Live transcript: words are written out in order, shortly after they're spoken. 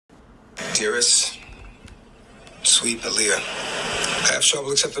Dearest, sweet Aaliyah, I have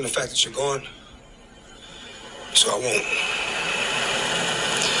trouble accepting the fact that you're gone, so I won't.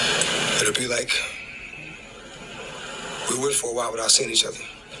 It'll be like we went for a while without seeing each other.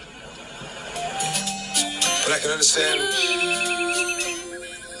 But I can understand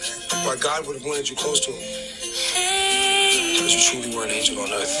why God would have wanted you close to him, because you truly were an angel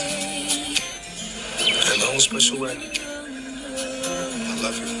on earth. In my own special way, I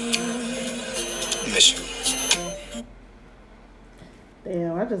love you. I miss you.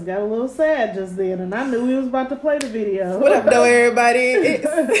 Damn, I just got a little sad just then, and I knew we was about to play the video. What up, though, everybody?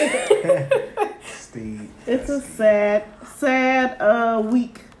 Steve. It's a sad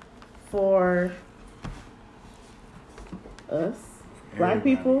week for us, Black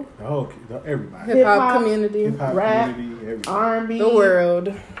people, Everybody. Hip-hop community, rap, everybody. R&B, the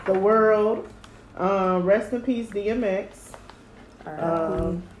world. Rest in peace, DMX.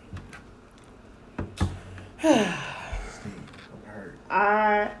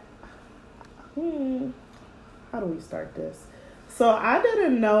 How do we start this? So I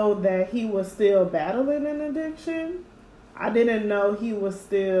didn't know that he was still battling an addiction. I didn't know he was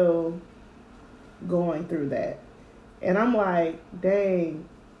still going through that. And I'm like, dang,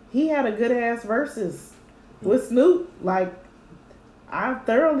 he had a good ass verses with Snoop. Like, I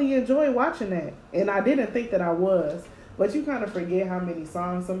thoroughly enjoyed watching that. And I didn't think that I was. But you kind of forget how many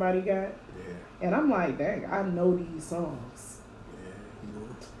songs somebody got. Yeah. And I'm like, dang, I know these songs.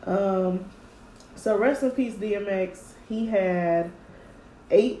 Yeah. So rest in peace, DMX. He had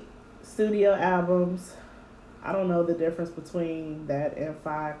 8 studio albums. I don't know the difference between that and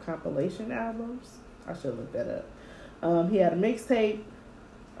 5 compilation albums. I should look that up. He had a mixtape,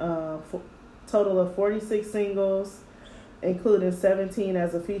 total of 46 singles, including 17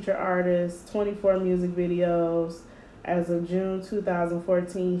 as a feature artist, 24 music videos. As of June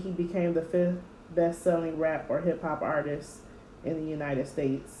 2014, he became the 5th best-selling rap or hip-hop artist in the United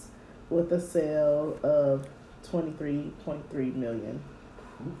States with a sale of 23.3 million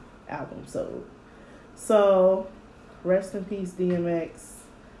albums sold. So, rest in peace, DMX.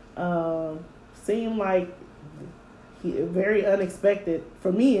 Seemed like very unexpected,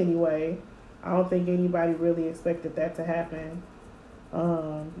 for me anyway. I don't think anybody really expected that to happen.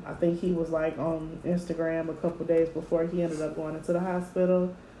 I think he was like on Instagram a couple days before he ended up going into the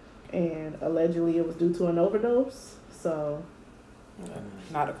hospital, and allegedly it was due to an overdose. So,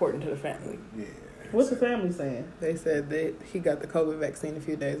 Not according to the family. Yeah. what's the family saying? They said that he got the COVID vaccine a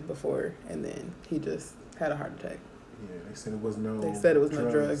few days before, and then he just had a heart attack. Yeah, they said it was no. They said it was no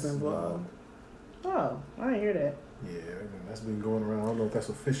drugs involved. Oh, I didn't hear that. Yeah, that's been going around. I don't know if that's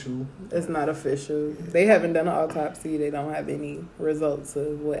official. It's not official. Yeah. They haven't done an autopsy. They don't have any results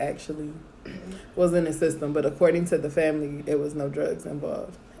of what actually was in the system. But according to the family, it was no drugs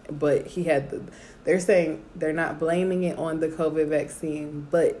involved. But he had they're saying they're not blaming it on the COVID vaccine,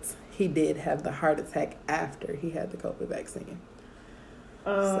 but he did have the heart attack after he had the COVID vaccine.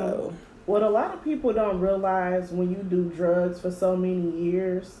 What a lot of people don't realize when you do drugs for so many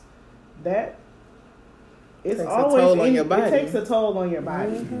years, that it's takes always a toll on your body. It takes a toll on your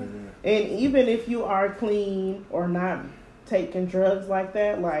body. Mm-hmm. And even if you are clean or not taking drugs like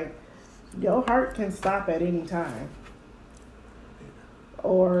that, like, your heart can stop at any time.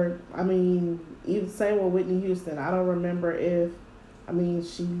 Or, I mean, even same with Whitney Houston. I don't remember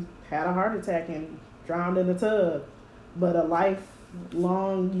she had a heart attack and drowned in a tub. But a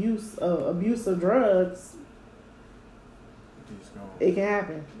lifelong abuse of drugs, it can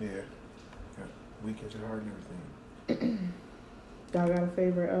happen. Yeah. Weakens your heart and everything. Y'all got a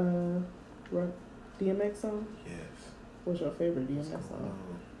favorite DMX song? Yes. What's your favorite DMX song?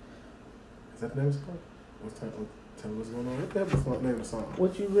 Is that the name of the song? Tell me what's going on. What the hell is the name of the song?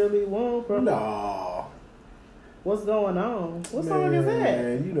 What You Really Want, bro? No. What's going on? What song is that?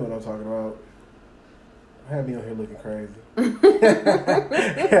 Man, you know what I'm talking about. Have me on here looking crazy.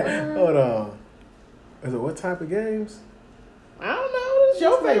 Hold on. Is it What Type of Games? I don't know. It's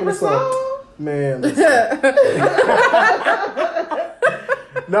your favorite song? Man, listen.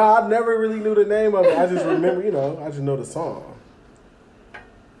 No, I never really knew the name of it. I just remember, I just know the song.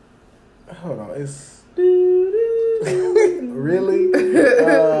 Hold on, it's really.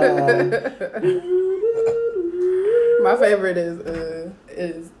 My favorite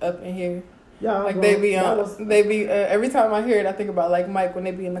is Up in Here. Y'all like they be every time I hear it, I think about like Mike when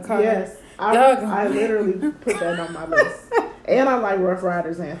they be in the car. Yes, I literally put that on my list. And I like Rough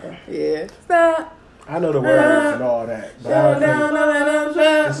Riders anthem. Yeah. Stop. I know the words and all that. But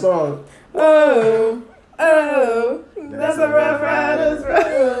the song. Oh, that's a Rough Riders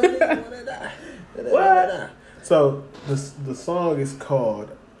road. What? So the song is called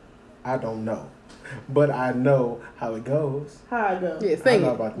I don't know. But I know how it goes. How it goes? Yeah, sing it.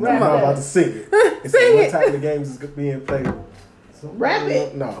 I'm not about to sing it. It's Sing what it. type of games is being played. So, Rap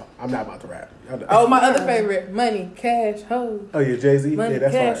it. No, I'm not about to rap. Oh, my other favorite, money, cash, hoes. Oh yeah, Jay-Z. Money, Yeah,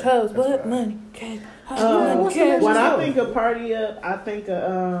 that's cash, right. hoes. That's What? right. Money, cash, hoes. Money, cash, When I hoes. think of Party Up, I think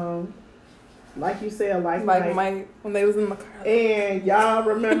of like you said, like Mike, when they was in the car. And y'all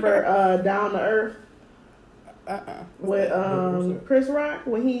remember Down to Earth with What's Chris Rock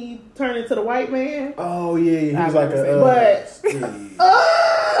when he turned into the white man? Oh yeah, he was I've like never a. seen This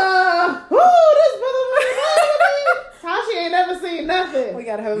motherfucker! How she ain't never seen nothing? We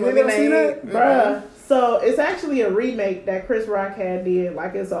gotta have a You movie never seen name. that? Bruh. So it's actually a remake that Chris Rock had did.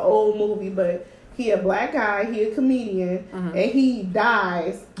 Like it's an old movie, but he a black guy, he a comedian, and he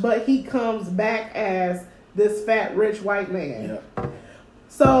dies, but he comes back as this fat rich white man. Yeah.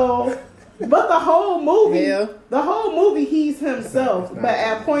 So, but the whole movie, he's himself. It's not but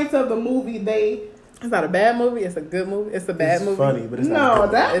at points of the movie, It's not a bad movie. It's a good movie. It's a bad movie. Funny, but it's not. No, a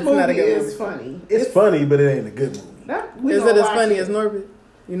good that It's not a movie good is movie. funny. It's funny, but it ain't a good movie. Is it as funny as Norbit?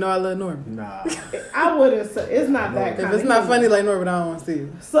 You know I love Norbit. Nah. I wouldn't say it's not that kind If of it's not humor. funny like Norbit, I don't want to see it.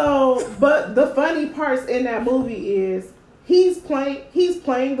 So, but the funny parts in that movie is he's playing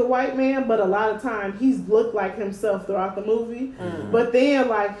the white man, but a lot of times he's looked like himself throughout the movie. But then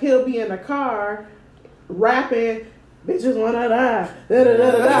like he'll be in the car rapping, bitches wanna die, da da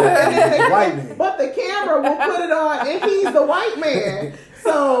da da da. And then White man. but the camera will put it on, and he's the white man.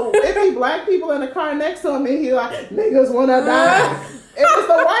 So it be black people in the car next to him, and he like niggas wanna die. It was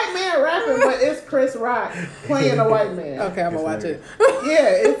the white man rapping, but it's Chris Rock playing a white man. Okay, I'm gonna watch it.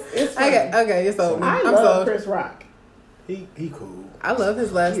 Yeah, it's funny. Okay, so I I'm love so Chris Rock. He cool. I love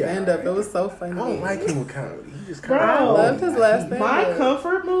his last Yeah, stand up. right. It was so I funny. don't like him with comedy. He just Bro, kind I loved his last stand-up. My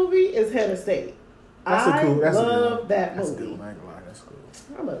comfort movie is Head of State. That's I a cool. That's love a good, that That's a movie. good one. I ain't gonna lie. That's cool.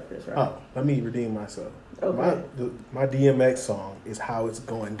 I love Chris Rock. Oh, let me redeem myself. Okay. My DMX song is How It's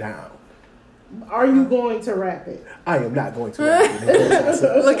Going Down. Are you going to rap it? I am not going to rap it.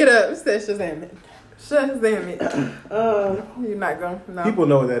 Look it up. Says Shazam it. Shazam it. You're not going. No. People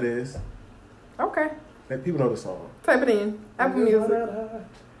know what that is. Okay. People know the song. Type it in. Apple Music.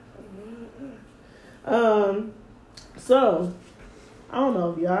 So I don't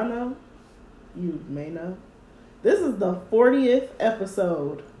know if y'all know. You may know. This is the 40th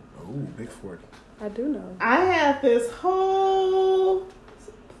episode. Oh, big 40. I do know. I had this whole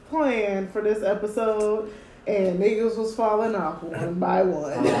plan for this episode, and niggas was falling off one by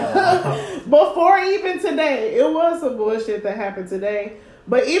one. Before even today, it was some bullshit that happened today.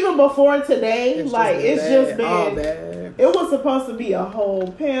 But even before today, it's just been. It was supposed to be a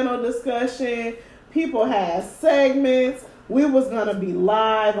whole panel discussion. People had segments. We was gonna be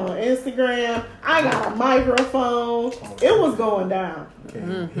live on Instagram. I got a microphone. It was going down.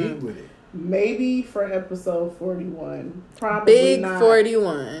 Can't compete with it. Maybe for episode 41. Probably Big not.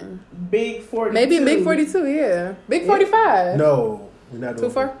 41. Big 42. Maybe Big 42, yeah. Big 45. No, we're not doing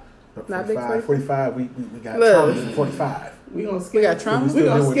Too far? Not Big 45. 45, we got Look. Trump for 45. We gonna skip. We got Trump? We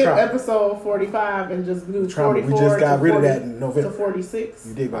gonna Still skip doing Trump. episode 45 and just do Trump, 44. we just got to rid of 40 that in November. to 46.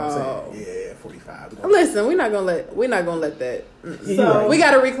 You dig what I'm Oh. saying? Yeah, 45. Listen, we're not gonna let that. Yeah, So- you're right. We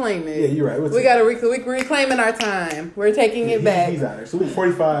gotta reclaim it. Yeah, you're right. We gotta we're reclaiming our time. We're taking it back. He's out there. So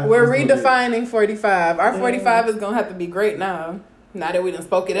 45. We're let's do it. redefining 45. Our 45 is gonna have to be great now. Now that we done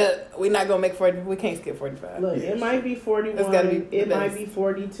spoke it up, we're not gonna make 40. We can't skip 45. Look, Yeah. it might be 41. It's gotta be the it might best. be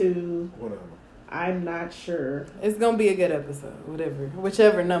 42. Whatever. I'm not sure. It's gonna be a good episode,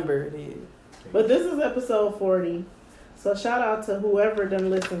 whichever number it is. But this is episode 40. So shout out to whoever done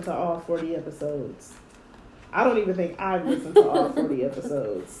listened to all 40 episodes. I don't even think I've listened to all 40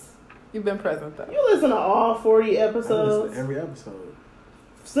 episodes. You've been present though. You listen to all 40 I listen episodes to every episode.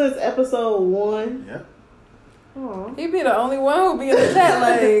 since episode 1. Yeah. Aw. He be the only one who be in the chat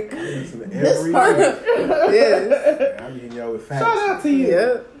like, I listen to This every part. yes, I'm hitting y'all with facts. Shout out to you.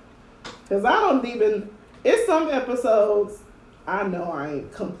 yep. Because I don't even. It's some episodes I know I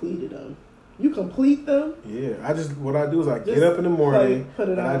ain't completed them. You complete them? Yeah, what I do is I Just get up in the morning, put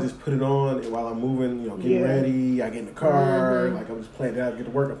it and I on. just put it on and while I'm moving, getting Yeah. ready. I get in the car, Mhm. like I'm just playing it out, get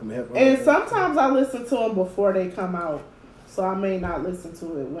to work up in the headphones. And sometimes I listen to them before they come out. So I may not listen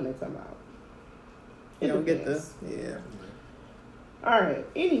to it when they come out. You don't get depends. this. Yeah.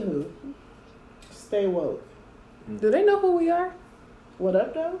 Alright, anywho. Stay woke. Do they know who we are? What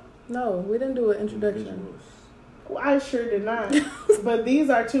up, though? No, we didn't do an introduction. Individuals. Well, I sure did not. But these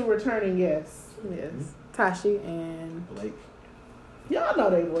are 2 returning guests. Yes, Tashi and Blake. Y'all know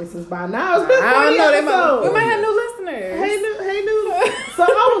their voices by now. It's been 40 I don't know. episodes. We might have new listeners. Hey, new. So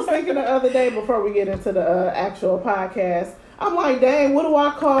I was thinking the other day before we get into the actual podcast, I'm like, dang, what do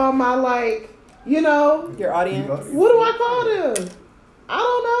I call my, like, you know? Your audience? What do I call them? I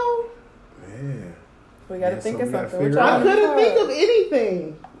don't know. Man. We gotta think so of we gotta something. figure I out. couldn't think of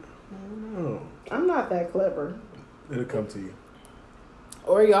anything. I don't know. I'm not that clever. It'll come to you.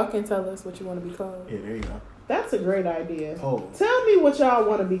 Or y'all can tell us what you want to be called. Yeah, there you go. That's a great idea. Oh. Tell me what y'all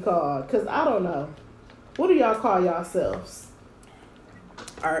want to be called, because I don't know. What do y'all call yourselves?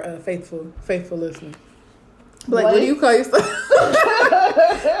 Our faithful listener. Like, what do you call yourself?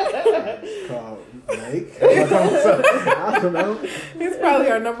 Called Blake. I don't know. He's probably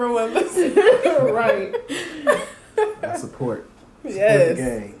our number one listener. Right. I support. Yes. The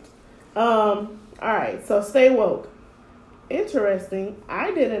gang. All right. So stay woke. Interesting.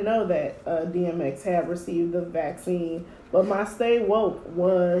 I didn't know that DMX had received the vaccine, but my stay woke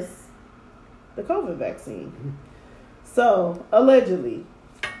was the COVID vaccine. Mm-hmm. So allegedly,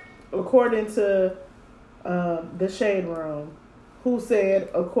 according to the Shade Room, who said,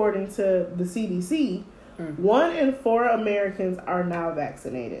 according to the CDC, 1 in 4 Americans are now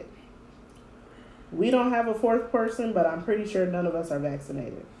vaccinated. We don't have a fourth person, but I'm pretty sure none of us are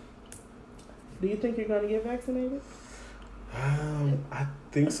vaccinated. Do you think you're going to get vaccinated? I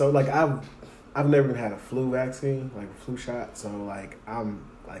think so. Like I've never even had a flu vaccine, like a flu shot. So like I'm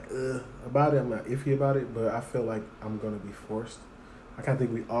like about it. I'm not iffy about it, but I feel like I'm gonna be forced. I kind of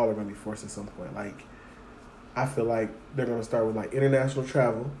think we all are gonna be forced at some point. Like I feel like they're gonna start with like international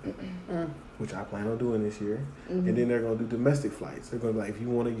travel, which I plan on doing this year, and then they're gonna do domestic flights. They're gonna be like, if you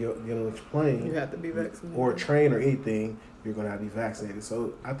want to get on a plane, You have to be vaccinated. or a train or anything, you're gonna have to be vaccinated.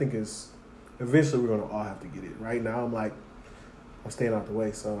 So I think eventually we're gonna all have to get it. Right now, I'm staying out the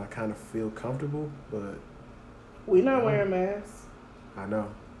way, so I kind of feel comfortable, but We're not wearing masks. I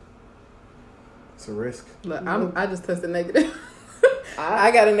know it's a risk. Look, I just tested negative.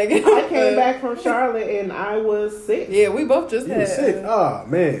 I got a negative. I came back from Charlotte and I was sick. Yeah, we both just You had. were sick. Oh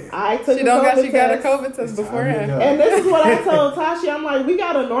man. I took She a don't got. COVID She got a test. COVID test It's time beforehand. to go. And this is what I told Tashi. I'm like, we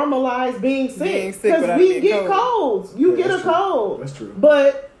gotta normalize being Being sick sick because without we being get cold. colds. You Yeah, get a that's true. cold, That's true.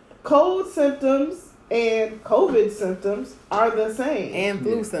 but cold symptoms and COVID symptoms are the same. And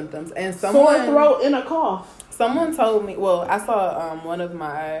flu Yeah. symptoms. And Sore someone throat and a cough. Someone told me. Well, I saw one of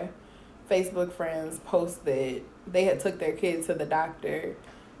my Facebook friends post that they had took their kids to the doctor,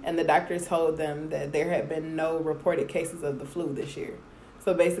 and the doctor told them that there had been no reported cases of the flu this year.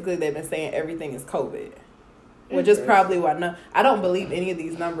 So basically, they've been saying everything is COVID, which is probably why. No, I don't believe any of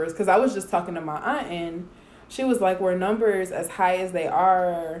these numbers because I was just talking to my aunt and she was like, "Were numbers as high as they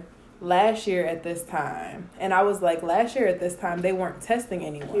are last year at this time?" And I was like, "Last year at this time, they weren't testing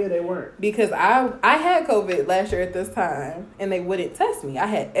anyone." Yeah, they weren't. Because I had COVID last year at this time, and they wouldn't test me. I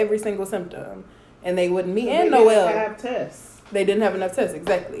had every single symptom, and they wouldn't. Me and They Noel, didn't have tests. they didn't have enough tests,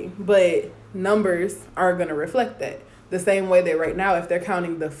 exactly. But numbers are going to reflect that. The same way that right now, if they're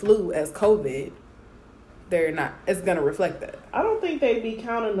counting the flu as COVID, they're not. It's going to reflect that. I don't think they'd be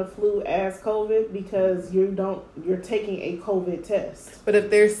counting the flu as COVID because you're taking a COVID test. But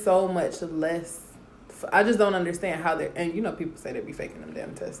if there's so much less, I just don't understand how they're. And you know, people say they be faking them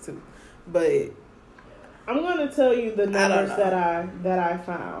damn tests too, but I'm gonna tell you the numbers know. that I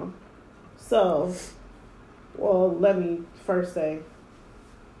found. So, well, let me first say,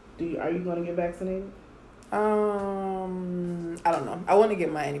 are you gonna get vaccinated? I don't know. I want to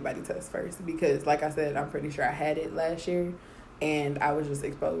get my antibody test first because, like I said, I'm pretty sure I had it last year, and I was just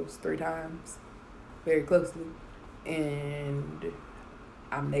exposed 3 times, very closely, and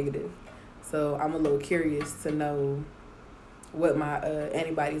I'm negative. So I'm a little curious to know what my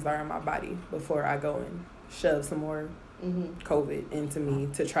antibodies are in my body before I go and shove some more COVID into me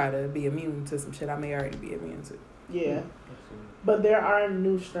to try to be immune to some shit I may already be immune to. Yeah. But there are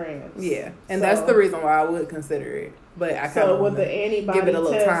new strands. Yeah, and that's the reason why I would consider it. But I kind of with the antibody give it a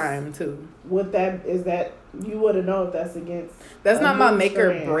little test, time too. With that, is that you wouldn't know if that's against. That's not my make or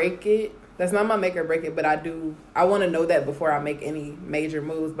strand. break it. That's not my make or break it. But I want to know that before I make any major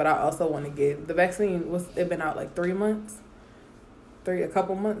moves. But I also want to give the vaccine. It been out like 3 months. A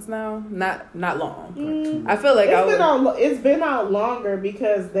couple months now. Not long. I feel like it's been out longer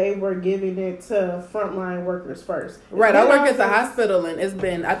because they were giving it to frontline workers first. Right, I work at the hospital, and it's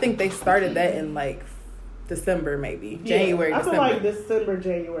been. I think they started that in like December, maybe January. I feel December. like December,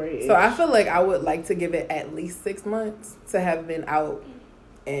 January. So I feel like I would like to give it at least 6 months to have been out,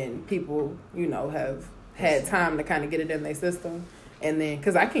 and people, have had time to kind of get it in their system, and then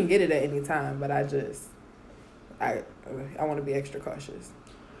because I can get it at any time, but I want to be extra cautious.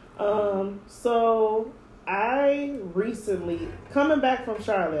 So I recently, coming back from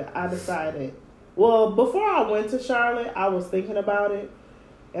Charlotte, I decided, well, before I went to Charlotte, I was thinking about it,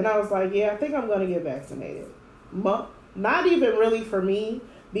 and I was like, yeah, I think I'm going to get vaccinated. not even really for me,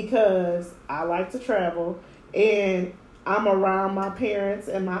 because I like to travel and I'm around my parents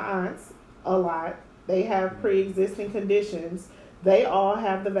and my aunts a lot. They have pre-existing conditions. They all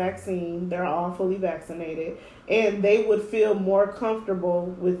have the vaccine. They're all fully vaccinated. And they would feel more comfortable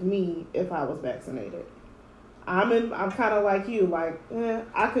with me if I was vaccinated. I'm kind of like you. Like,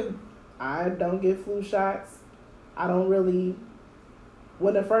 I don't get flu shots. I don't really...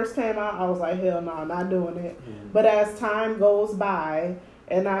 When it first came out, I was like, hell no, not doing it. Mm-hmm. But as time goes by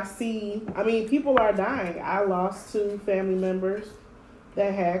and I see... I mean, people are dying. I lost 2 family members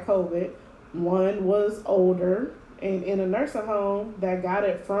that had COVID. One was older and in a nursing home that got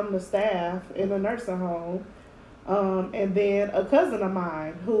it from the staff in a nursing home. And then a cousin of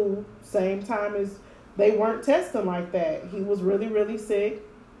mine who, same time as they weren't testing like that. He was really, really sick.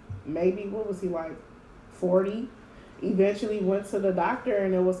 Maybe, what was he, like 40? Eventually went to the doctor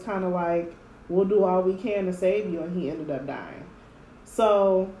and it was kind of like, we'll do all we can to save you. And he ended up dying.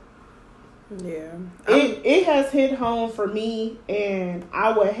 So... yeah, it has hit home for me, and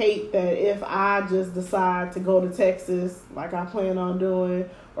I would hate that if I just decide to go to Texas like I plan on doing,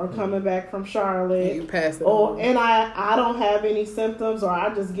 or coming back from Charlotte, you pass it and I don't have any symptoms, or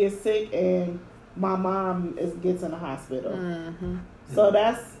I just get sick and my mom gets in the hospital. Mm-hmm. So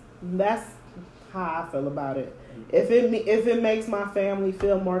that's how I feel about it. If it makes my family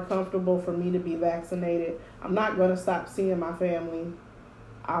feel more comfortable for me to be vaccinated, I'm not going to stop seeing my family.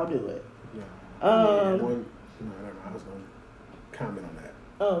 I'll do it. I was going to comment on that.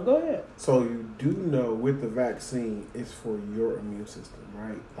 Oh, go ahead. So you do know with the vaccine, it's for your immune system,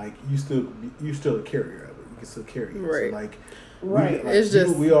 right? Like you're still a carrier of it. You can still carry it. Right. So like, right. It's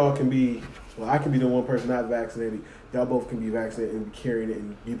just we all can be. Well, I can be the one person not vaccinated. Y'all both can be vaccinated and be carrying it,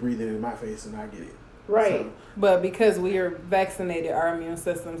 and you breathing it in my face, and I get it. Right. So, but because we are vaccinated, our immune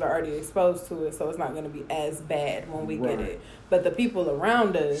systems are already exposed to it, so it's not going to be as bad when we get it. But the people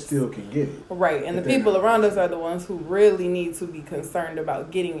around us still can get it. Right. And the people around us are the ones who really need to be concerned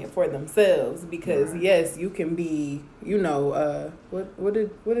about getting it for themselves. Because yes, you can be, what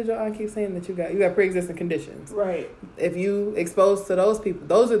did your aunt keep saying that you got pre-existing conditions. Right. If you exposed to those people,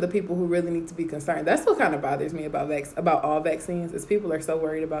 those are the people who really need to be concerned. That's what kind of bothers me about all vaccines, is people are so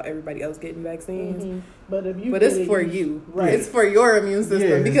worried about everybody else getting vaccines. Mm-hmm. But it's for you. Right. It's for your immune system.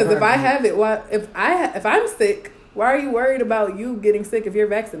 Yeah, because if I have it, if I'm sick, why are you worried about you getting sick if you're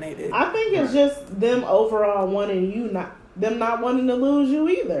vaccinated? I think it's just them overall wanting not wanting to lose you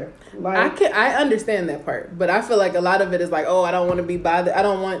either. Like, I understand that part, but I feel like a lot of it is like, oh, I don't want to be bothered. I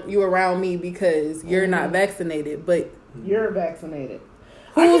don't want you around me because you're not vaccinated, but you're vaccinated.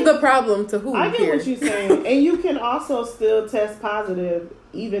 Who's the problem to who? I get what you're saying, and you can also still test positive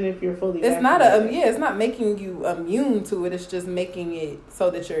even if you're fully vaccinated. It's not making you immune to it. It's just making it so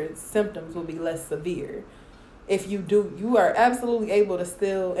that your symptoms will be less severe. If you do, you are absolutely able to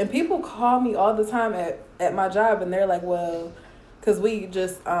still, and people call me all the time at my job, and they're like, well, because we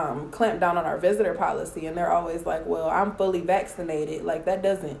just clamped down on our visitor policy, and they're always like, well, I'm fully vaccinated. Like, that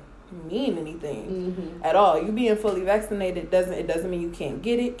doesn't mean anything at all. You being fully vaccinated doesn't mean you can't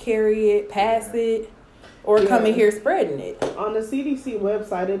get it, carry it, pass it, or come in here spreading it. On the CDC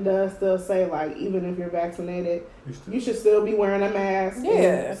website, it does still say, like, even if you're vaccinated, you should still be wearing a mask.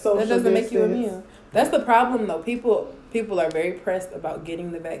 Yeah, that doesn't make you immune. That's the problem, though. People are very pressed about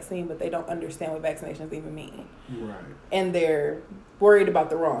getting the vaccine, but they don't understand what vaccinations even mean. Right. And they're worried about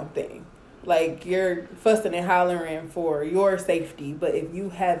the wrong thing. Like, you're fussing and hollering for your safety, but if you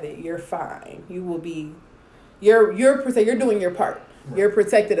have it, you're fine. You will be... You're doing your part. Right. You're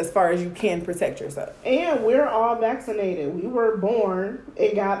protected as far as you can protect yourself. And we're all vaccinated. We were born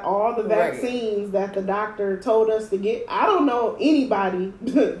and got all the vaccines that the doctor told us to get. I don't know anybody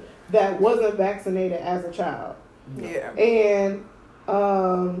that wasn't vaccinated as a child. Yeah. And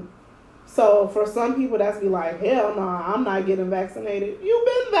so for some people that's be like, hell no, I'm not getting vaccinated. You've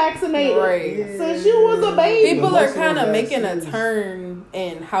been vaccinated since you was a baby. People are kind of making a turn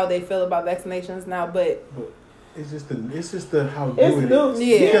in how they feel about vaccinations now, but it's just the how new it's it new. is.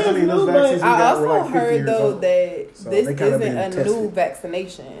 Yeah. Because I mean those vaccines I also were like 50 heard years though old. that So this they kinda isn't been a new tested.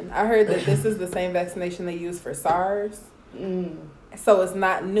 vaccination. I heard that this is the same vaccination they used for SARS. So it's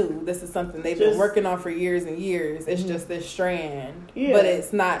not new. This is something they've been working on for years and years. It's just this strand, but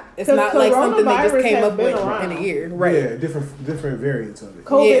it's not like something they just came up with in a year, right? Yeah, different variants of it.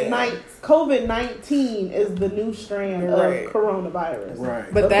 COVID-19 is the new strand of coronavirus,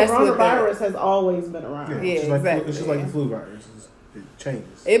 right? But that's coronavirus has always been around. Yeah, exactly. It's just like the flu virus. It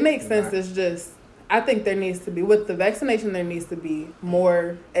changes. It makes sense. It's just I think there needs to be with the vaccination. There needs to be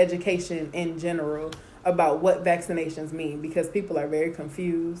more education in general about what vaccinations mean, because people are very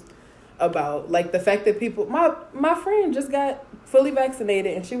confused about. Like, the fact that people... My friend just got fully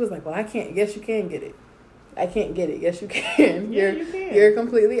vaccinated, and she was like, well, I can't. Yes, you can get it. I can't get it. Yes, you can. Yeah, you can. You're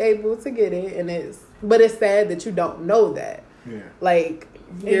completely able to get it, and but it's sad that you don't know that. Yeah. Like,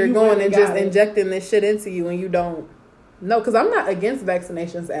 you're you going really and just got it. injecting this shit into you, and you don't know. Because I'm not against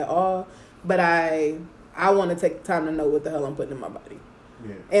vaccinations at all, but I want to take the time to know what the hell I'm putting in my body.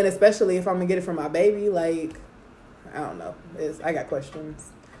 Yeah. And especially if I'm going to get it from my baby, like, I don't know. I got questions,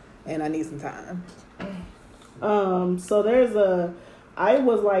 and I need some time. So I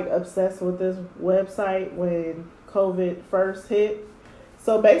was like obsessed with this website when COVID first hit.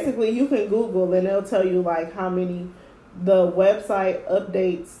 So basically you can Google and it'll tell you like how many the website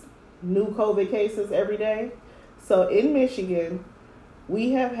updates new COVID cases every day. So in Michigan,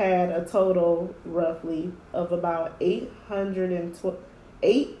 we have had a total roughly of about 812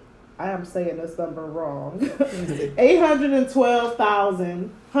 I am saying this number wrong.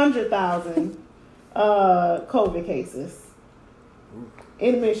 100,000 COVID cases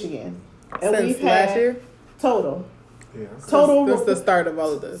in Michigan. And Since we've last had year? Total. Yeah. Since the start of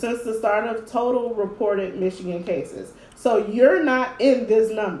all of this. Since the start of total reported Michigan cases. So you're not in this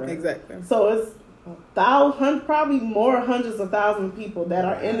number. Exactly. So it's probably more hundreds of thousands of people that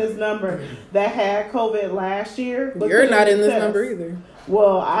are in this number that had COVID last year. But you're not in this number either.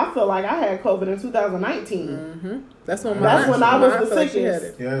 Well, I feel like I had COVID in 2019. Mm-hmm. That's when I was the like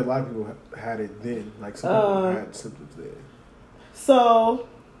sickest. Yeah, a lot of people had it then. Like some people had symptoms then. So,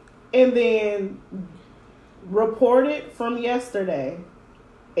 and then reported from yesterday,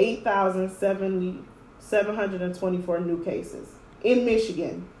 8,724 new cases in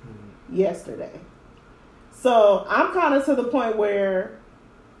Michigan yesterday. So I'm kind of to the point where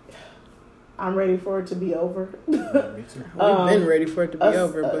I'm ready for it to be over. Me too. We've been ready for it to be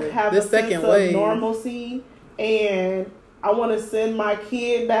over, but have this a second sense wave, of normalcy, and I want to send my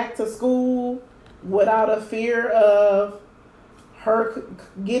kid back to school without a fear of her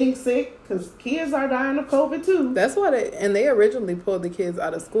getting sick, because kids are dying of COVID too. That's why they originally pulled the kids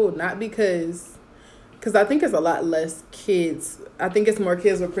out of school, not because I think it's a lot less kids. I think it's more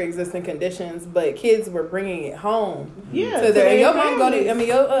kids with pre-existing conditions, but kids were bringing it home. Yeah, so your mom go to,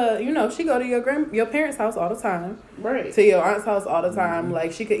 she go to your parents' house all the time, right? To your aunt's house all the time. Mm-hmm.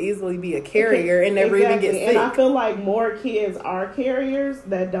 Like, she could easily be a carrier and never even get sick. And I feel like more kids are carriers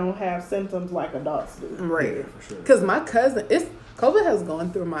that don't have symptoms like adults do. Right? Yeah, for sure. Because my cousin, COVID has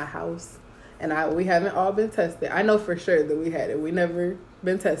gone through my house, and we haven't all been tested. I know for sure that we had it. We never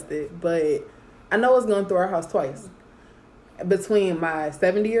been tested, but I know it's going through our house twice. Between my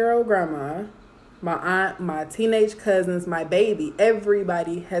 70-year-old grandma, my aunt, my teenage cousins, my baby,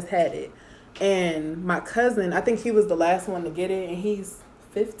 everybody has had it. And my cousin, I think he was the last one to get it, and he's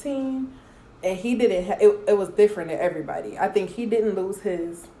 15, and he didn't. It was different than everybody. I think he didn't lose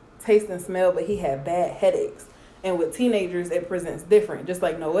his taste and smell, but he had bad headaches. And with teenagers, it presents different. Just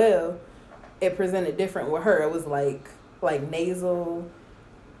like Noelle, it presented different with her. It was like nasal,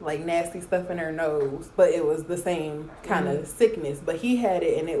 like nasty stuff in her nose, but it was the same kind of sickness. But he had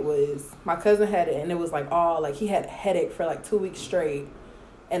it, and my cousin had it, and it was he had a headache for 2 weeks straight,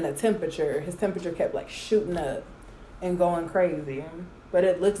 and his temperature kept shooting up and going crazy. But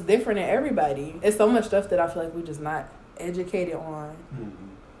it looks different in everybody. It's so much stuff that I feel like we're just not educated on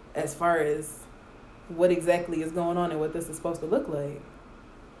as far as what exactly is going on and what this is supposed to look like.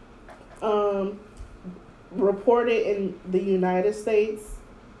 Reported in the United States,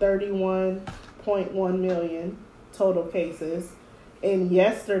 31.1 million total cases. And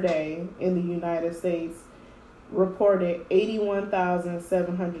yesterday in the United States, reported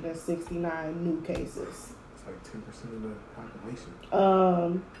 81,769 new cases. It's like 10% of the population.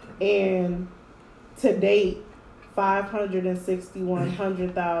 And to date,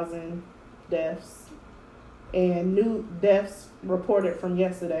 100,000 deaths. And new deaths reported from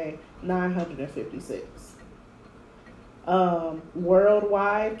yesterday, 956.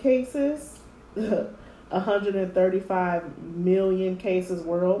 Worldwide cases, 135 million cases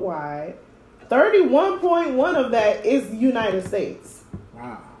worldwide. 31.1 of that is the United States.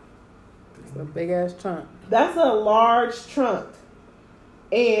 Wow. It's a big ass chunk. That's a large chunk.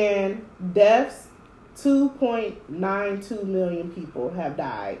 And deaths, 2.92 million people have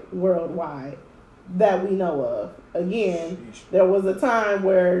died worldwide that we know of. Again, there was a time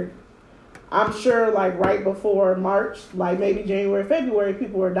where I'm sure right before March, maybe January, February,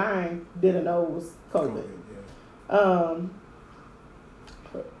 people were dying, didn't know it was COVID.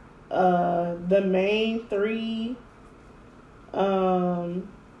 The main three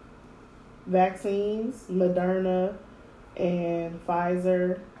vaccines, Moderna and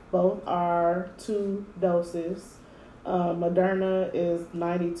Pfizer, both are 2 doses. Moderna is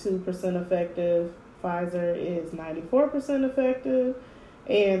 92% effective. Pfizer is 94% effective.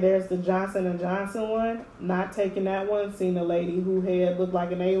 And there's the Johnson & Johnson one. Not taking that one. Seen a lady who head looked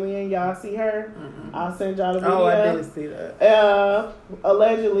like an alien. Y'all see her? I'll send y'all the video. Oh, I did see that.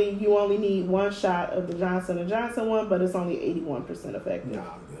 Allegedly, you only need one shot of the Johnson & Johnson one, but it's only 81% effective. Nah,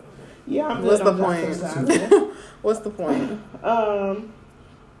 I'm good on that. Yeah, I'm What's good the on point? Johnson & Johnson. What's the point?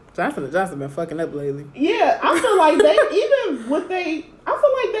 Johnson & Johnson been fucking up lately. Yeah, I feel like I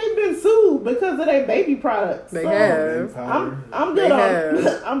feel like they've been sued because of their baby products. They So, have. I'm good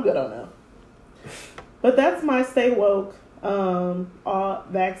I'm good on them. But that's my stay woke. All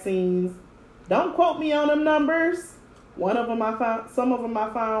vaccines. Don't quote me on them numbers. One of them I found. Some of them I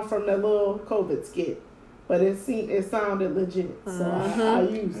found from the little COVID skit, but it sounded legit, so I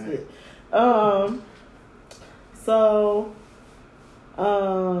used it.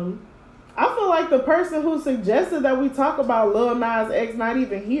 I feel like the person who suggested that we talk about Lil Nas X not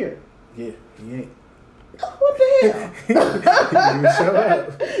even here. Yeah, he ain't. What the hell? You show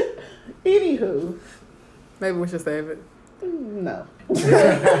up. Anywho. Maybe we should save it. No. Wait,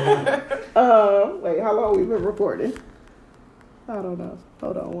 how long we been recording? I don't know.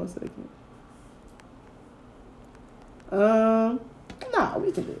 Hold on 1 second. No,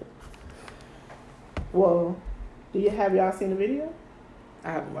 we can do it. Well, have y'all seen the video?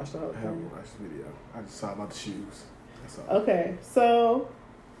 I haven't watched the whole I thing. haven't watched the video. I just saw about the shoes. That's all. Okay, so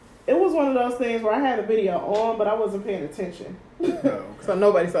it was one of those things where I had the video on, but I wasn't paying attention. Oh, okay. So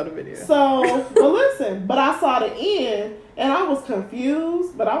nobody saw the video. So, but I saw the end and I was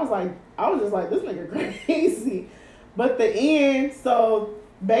confused, but I was just like, this nigga crazy. But the end, so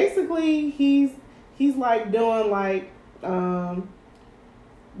basically he's like doing like,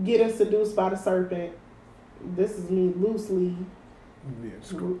 getting seduced by the serpent. This is me loosely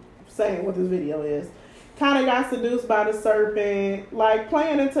saying what this video is. Kind of got seduced by the serpent, like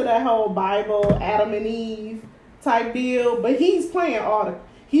playing into that whole Bible, Adam and Eve type deal. But he's playing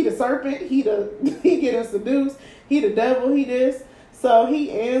he the serpent, he getting seduced, he the devil, he this. So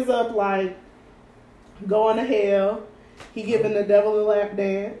he ends up like going to hell. He giving the devil a lap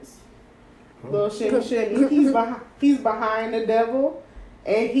dance, little shimmy shimmy. He's behind the devil,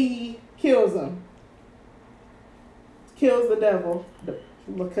 and he kills him. Kills the devil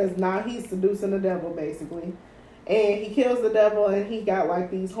because now he's seducing the devil basically, and he kills the devil, and he got like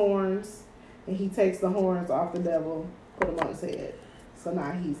these horns, and he takes the horns off the devil, put them on his head. So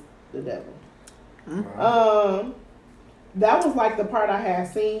now he's the devil. Wow. That was like the part I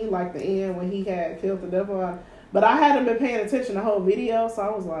had seen, like the end when he had killed the devil. But I hadn't been paying attention the whole video, so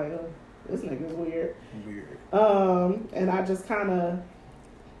I was like, oh, this nigga's weird. And I just kind of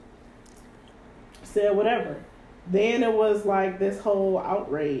said whatever. Then it was like this whole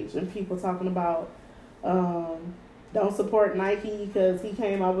outrage and people talking about don't support Nike because he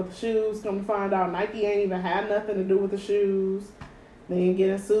came out with the shoes. Come to find out Nike ain't even had nothing to do with the shoes. Then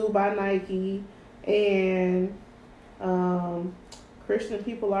getting sued by Nike. And Christian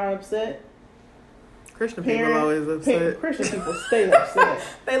people are upset. Christian people always upset. Christian people stay upset.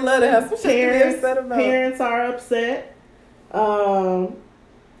 They love to have some shit to be upset about. Parents are upset.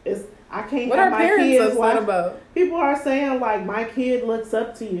 I can't what have are my parents kids upset watch. about? People are saying like my kid looks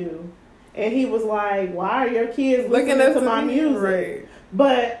up to you, and he was like, "Why are your kids listening to my music?" Right.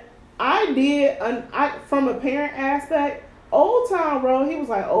 But I did. From a parent aspect, Old Town Road. He was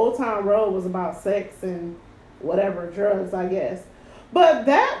like, Old Town Road was about sex and whatever drugs, I guess. But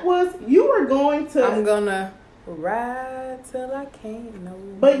that was you were going to. I'm gonna ride till I can't no.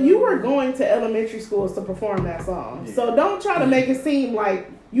 But you were going to elementary schools to perform that song, so don't try to make it seem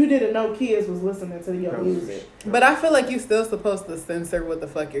like you didn't know kids was listening to your music. But I feel like you're still supposed to censor what the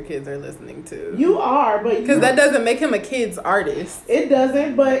fuck your kids are listening to. You are, but because that doesn't make him a kid's artist. It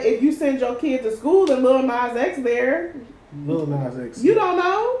doesn't. But if you send your kid to school and Lil Nas X there, Lil Nas X, you don't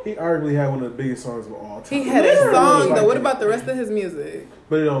know. He arguably had one of the biggest songs of all time. He had a song though. What about the rest of his music?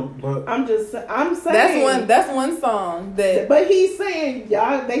 But But I'm saying that's one song that. But he's saying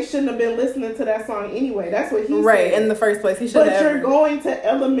y'all they shouldn't have been listening to that song anyway. That's what he's right saying. In the first place. He should. But you're going to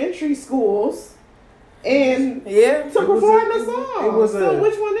elementary schools and to perform the song. So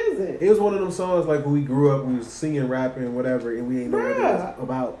which one is it? It was one of them songs like when we grew up, we was singing, rapping, whatever, and we ain't know what it was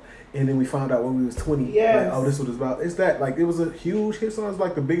about. And then we found out when we was 20, like, oh, this is what it's about. It's that, like, it was a huge hit song. It's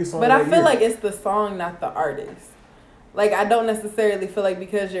like the biggest song. But I feel like it's the song, not the artist. Like, I don't necessarily feel like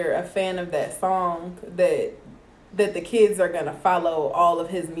because you're a fan of that song that the kids are gonna follow all of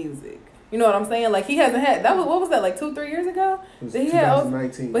his music. You know what I'm saying? Like, he hasn't had what was that, like 2-3 years ago? It was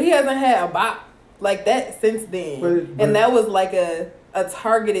 2019. But he hasn't had a bop like that since then. And that was like a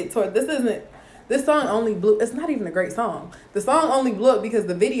targeted toward. This This song only blew. It's not even a great song. The song only blew up because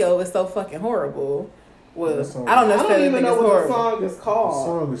the video is so fucking horrible. Well, I don't necessarily think it's horrible. The song is called. The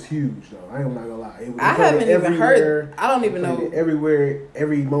song is huge, though. I'm not gonna lie. I haven't even heard. I don't even know. Everywhere,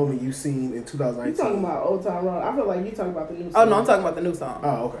 every moment you've seen in 2019. You talking about Old Town Road? I feel like you talking about the new song. Oh no, I'm talking about the new song.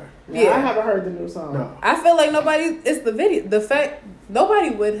 Oh, okay. Yeah, I haven't heard the new song. No. I feel like nobody. It's the video. The fact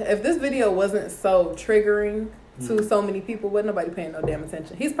nobody would, if this video wasn't so triggering to so many people, wouldn't nobody paying no damn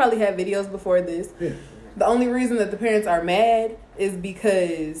attention. He's probably had videos before this. Yeah. The only reason that the parents are mad is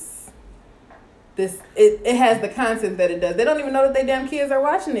because it has the content that it does. They don't even know that they damn kids are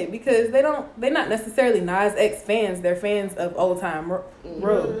watching it because they're not necessarily Nas X fans. They're fans of Old Time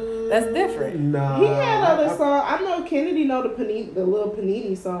Road. That's different. Nah. He had other songs. I know Kennedy know the little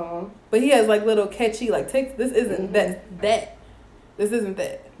Panini song, but he has like little catchy like takes. This isn't that. This isn't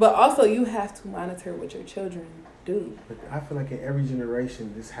that. But also, you have to monitor what your children do. But I feel like in every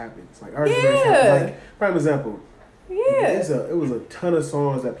generation this happens. Like our generation, like prime example. Yeah, it was a ton of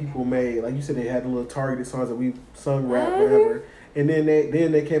songs that people made. Like you said, they had the little targeted songs that we sung, rap, whatever. And then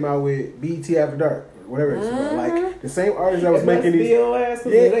they came out with BET After Dark, or whatever. It's like the same artist that was making these.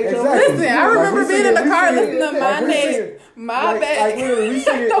 Exactly. Listen, I remember being in the car listening to My Name, My Bad. Like literally, we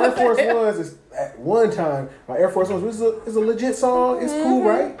singing Air Force Ones at one time. Like Air Force Ones is a legit song. It's cool,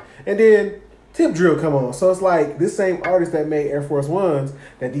 right? And then Tip Drill come on. So it's like this same artist that made Air Force Ones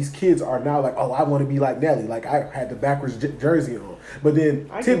that these kids are now like, oh, I want to be like Nelly. Like I had the backwards jersey on. But then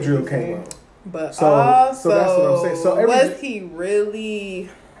Tip Drill came on. But so that's what I'm saying. So was he really?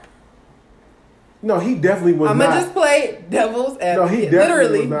 No, he definitely was. I'm gonna just play devil's advocate. No, he definitely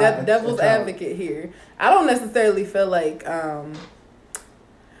literally was not devil's advocate here. I don't necessarily feel like I'm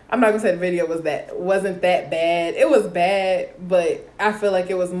not gonna say the video wasn't that bad. It was bad, but I feel like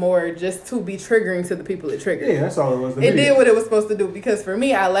it was more just to be triggering to the people it triggered. Yeah, that's all it was. It did what it was supposed to do because for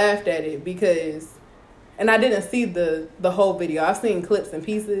me, I laughed at it because, and I didn't see the whole video. I've seen clips and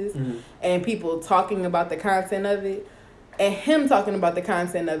pieces and people talking about the content of it and him talking about the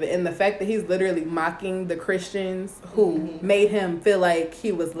content of it and the fact that he's literally mocking the Christians who made him feel like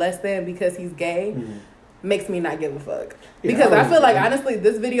he was less than because he's gay. Makes me not give a fuck. Because I feel like, honestly,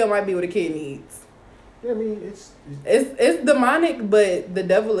 this video might be what a kid needs. Yeah, I mean, it's demonic, but the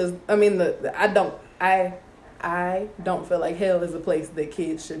devil is, I mean, I don't feel like hell is a place that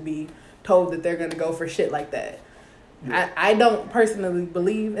kids should be told that they're going to go for shit like that. Yeah. I don't personally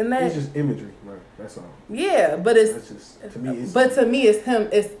believe in that. It's just imagery, right? That's all. Yeah, but it's just, to me, it's him,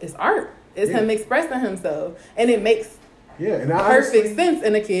 it's art. It's him expressing himself. And it makes perfect sense.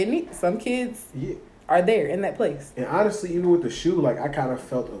 And some kids... Yeah. Are there in that place. And honestly, even with the shoe, like I kind of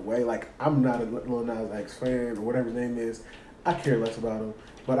felt a way. Like I'm not a Lil Nas X fan or whatever his name is. I care less about him,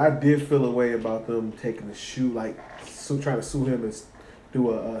 but I did feel a way about them taking the shoe, like trying to sue him and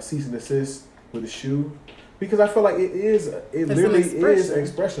do a cease and desist with the shoe, because I feel like it's literally is an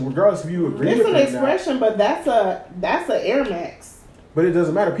expression, regardless if you agree with it. It's an expression, but that's a Air Max. But it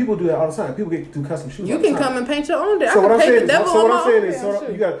doesn't matter. People do that all the time. People get do custom shoes. You can come and paint your own. So what I'm saying is,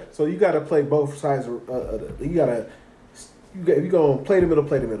 you got to play both sides. If you're gonna play the middle,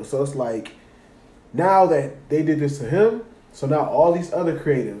 play the middle. So it's like now that they did this to him, so now all these other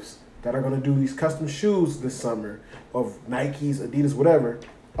creatives that are gonna do these custom shoes this summer of Nikes, Adidas, whatever.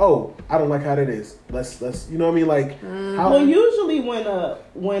 Oh, I don't like how that is. Let's you know what I mean? Like well, usually when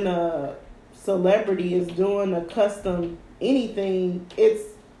a celebrity is doing a custom anything, it's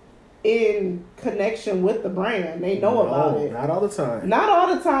in connection with the brand. They know about it. Not all the time. Not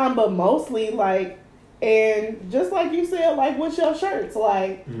all the time, but mostly like, and just like you said, like with your shirts,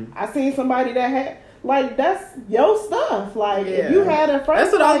 like I seen somebody that had, like that's your stuff. Like if you had a first,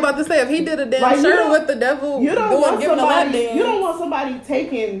 that's what I was about to say. If he did a damn shirt with the devil, giving a lap dance. You don't want somebody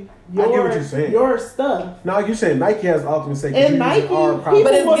taking your stuff. No, you're saying Nike has ultimate say. And Nike,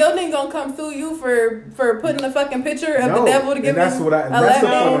 but is Gilding gonna come sue you for putting a fucking picture of the devil to give him a lap dance?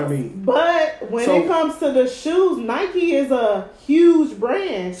 I mean. But when it comes to the shoes, Nike is a huge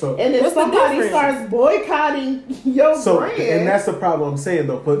brand. So, and if somebody starts boycotting your brand, and that's the problem I'm saying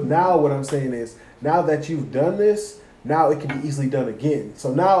though. But now what I'm saying is, now that you've done this, now it can be easily done again.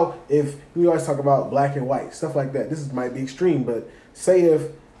 So now if we always talk about black and white stuff like that, this might be extreme, but say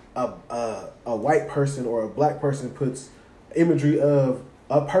if a white person or a black person puts imagery of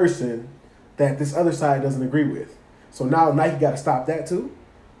a person that this other side doesn't agree with. So now Nike got to stop that too.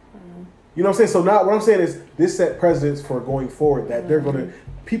 You know what I'm saying? So now what I'm saying is this set precedents for going forward that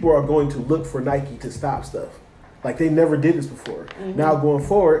people are going to look for Nike to stop stuff. Like they never did this before. Now going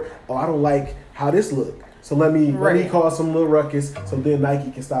forward, I don't like how this look. So let me cause some little ruckus so then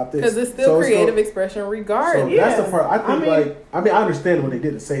Nike can stop this. Because it's still creative expression regardless. So that's the part. I understand what they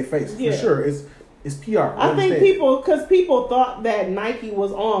did to save face. For sure. It's PR. I think people thought that Nike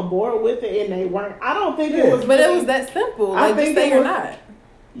was on board with it and they weren't. I don't think it was. But it was that simple. Like, just say you're not.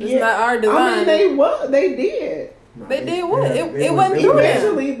 It's not our design. I mean, they did. No, they did what? It wasn't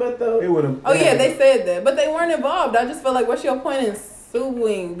eventually, but they said that, but they weren't involved. I just feel like, what's your point in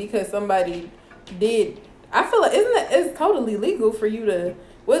suing because somebody did? I feel like it's totally legal for you to.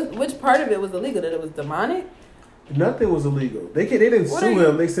 Which part of it was illegal? That it was demonic? Nothing was illegal. They didn't sue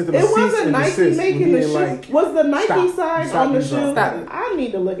him. They sent him a cease and Nike desist. Making the shoe. Like, was the Nike sign on the shoe? Stop. I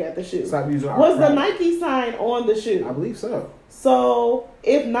need to look at the shoe. Stop using was the Nike sign on the shoe? I believe so. So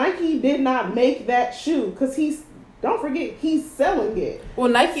if Nike did not make that shoe, because don't forget, he's selling it. Well,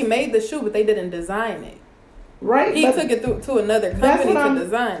 Nike made the shoe, but they didn't design it. Right. He took it to another company to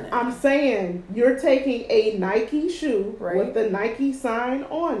design it. I'm saying you're taking a Nike shoe with the Nike sign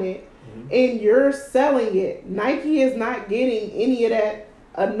on it, and you're selling it. Nike is not getting any of that.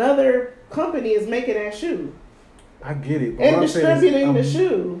 Another company is making that shoe. I get it. But and distributing the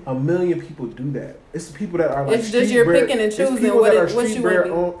shoe. 1 million people do that. It's the people that are like, it's just you're picking and choosing what you want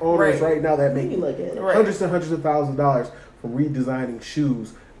to owners right now that make hundreds and hundreds of thousands of dollars from redesigning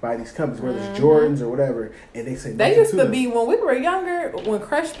shoes by these companies, whether it's Jordans or whatever, and they say they used to be when we were younger, when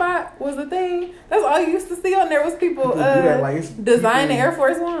Crush Spot was a thing. That's all you used to see on there was people designing Air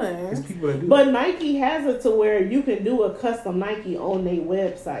Force Ones. It's people that do. But Nike has it to where you can do a custom Nike on their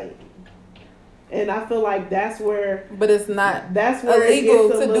website. And I feel like that's where... But it's not that's where illegal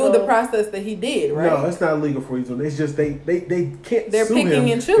to do the process that he did, right? No, it's not illegal for you. It's just they can't They're sue picking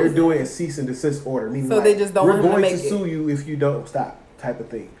him. And choosing. They're doing a cease and desist order. Meaning so they just don't want to make it. We're going to sue you if you don't stop type of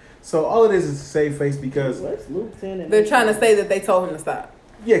thing. So all it is to save face because... They're trying to say that they told him to stop.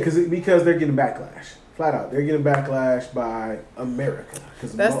 Yeah, because they're getting backlash. Flat out. They're getting backlash by America.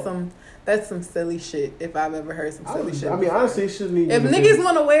 That's some silly shit. If I've ever heard some silly shit. I mean, honestly, it shouldn't even. If niggas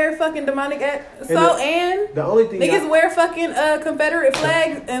want to wear fucking demonic the only thing niggas wear fucking Confederate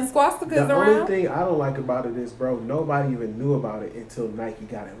flags and swastikas around. The only thing I don't like about it is, bro, nobody even knew about it until Nike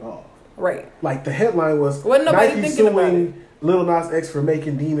got involved. Right. Like the headline was Nike suing Lil Nas X for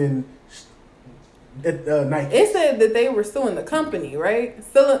making demon. Nike. It said that they were suing the company, right?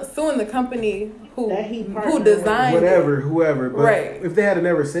 Suing the company who designed whoever. But right. If they had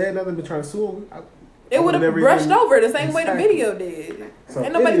never said nothing, been trying to sue them, it would have brushed over the same way the video did. So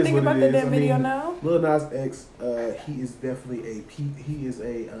ain't nobody thinking about that damn video now. Lil Nas X, he is definitely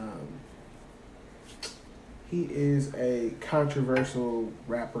he is a controversial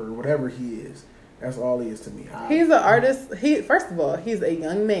rapper, whatever he is. That's all he is to me. He's an artist. First of all, he's a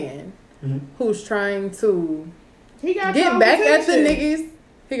young man. Who's trying to get back at the niggas?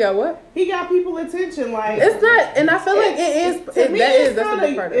 He got what? He got people attention. Like it's not, and I feel like it is. That's the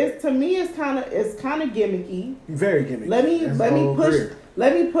big part of it. To me, it's kind of gimmicky. Very gimmicky.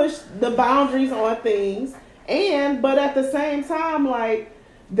 Let me push the boundaries on things, but at the same time, like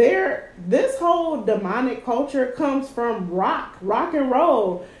this whole demonic culture comes from rock and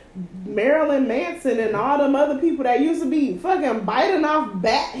roll. Marilyn Manson and all them other people that used to be fucking biting off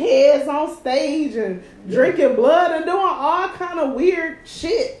bat heads on stage and drinking blood and doing all kind of weird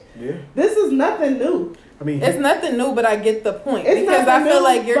shit. Yeah. This is nothing new. I mean, it's nothing new, but I get the point because I feel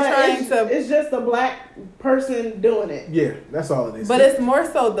like you're trying to. It's just a black person doing it. Yeah, that's all it is. But it's more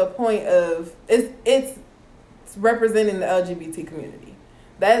so the point of it's representing the LGBT community.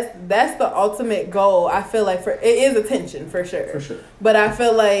 That's the ultimate goal. I feel like it is attention for sure. For sure. But I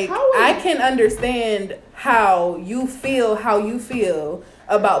feel like I can understand how you feel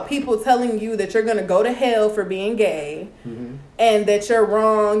about people telling you that you're gonna go to hell for being gay, and that you're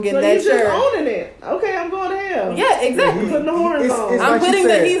wrong, and so that you're owning it. Okay, I'm going to hell. Yeah, exactly. Putting the horns on. I'm putting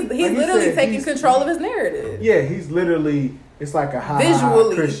that he's literally taking control of his narrative. Yeah, he's literally. It's like a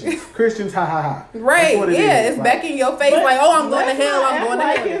visually Christians ha. Right? It's like, back in your face, like, oh, I'm going to hell. I'm going to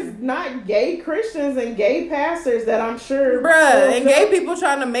hell. It's not gay Christians and gay pastors that I'm sure, bruh, and gay people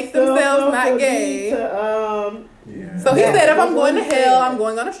trying to make themselves not gay. So he said, if I'm going to hell, I'm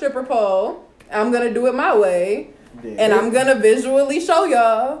going on a stripper pole. I'm gonna do it my way. Yeah. And I'm gonna visually show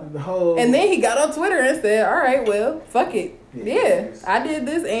y'all. And then he got on Twitter and said, all right, well, fuck it. Yeah, I did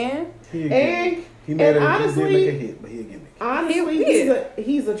this he made honestly, he did make a hit, but he again. Honestly,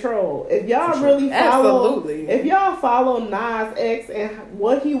 he's a troll. If y'all really follow, if y'all follow Nas X and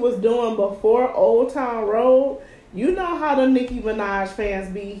what he was doing before Old Town Road, you know how the Nicki Minaj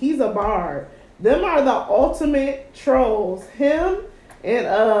fans be. He's a bard. Them are the ultimate trolls. Him and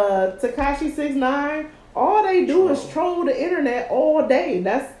Tekashi 6ix9ine, all they do is troll the internet all day.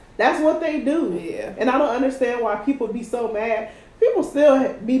 That's what they do. Yeah. And I don't understand why people be so mad. People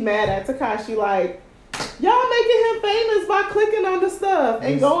still be mad at Tekashi like, Y'all making him famous by clicking on the stuff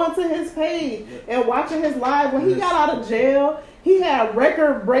and going to his page and watching his live. When he got out of jail, he had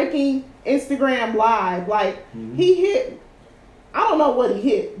record-breaking Instagram live. Like, he hit, I don't know what he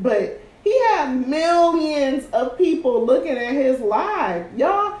hit, but he had millions of people looking at his live.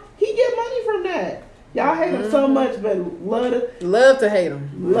 Y'all, he get money from that. Y'all hate him so much, but love to hate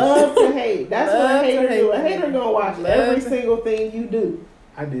him. Love to hate. That's what a hater do. A hater gonna watch every single thing you do.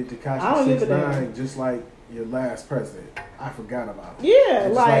 I did Tekashi 6ix9ine just like your last president. I forgot about him. Yeah,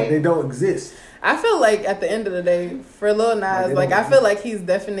 like they don't exist. I feel like at the end of the day, for Lil Nas, like I feel like he's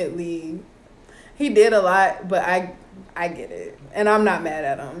definitely, he did a lot, but I get it, and I'm not mad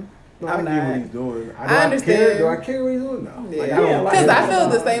at him. No, I get what he's doing. I understand. Do I care what he's doing? No. Yeah, because I feel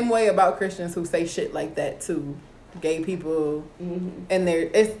the same way about Christians who say shit like that too. Gay people, and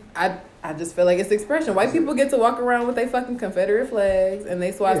I just feel like it's expression. White people get to walk around with their fucking Confederate flags and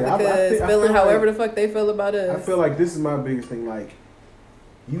they swastikas, feeling however the fuck they feel about us. I feel like this is my biggest thing. Like,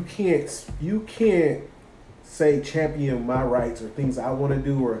 you can't say champion my rights or things I want to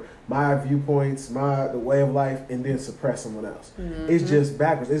do or my viewpoints, the way of life, and then suppress someone else. It's just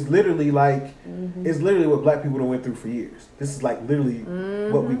backwards. It's literally like it's literally what black people went through for years. This is like literally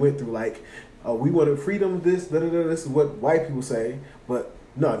what we went through. Like, we wanted freedom. This is what white people say, but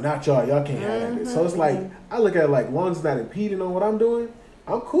no, not y'all. Y'all can't have that. So it's like I look at it like, long as it's not impeding on what I'm doing,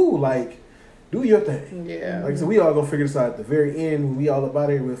 I'm cool. Like, do your thing. Yeah. Like, so we all gonna figure this out at the very end. When we all about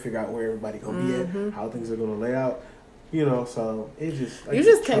it, we'll figure out where everybody gonna be at, how things are gonna lay out. You know, so it just like, you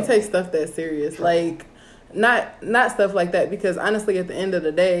just can't take stuff that serious. Like, not stuff like that, because honestly, at the end of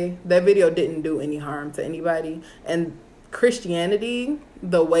the day, that video didn't do any harm to anybody. And Christianity,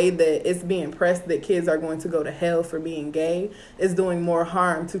 the way that it's being pressed that kids are going to go to hell for being gay, is doing more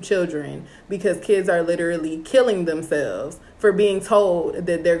harm to children, because kids are literally killing themselves for being told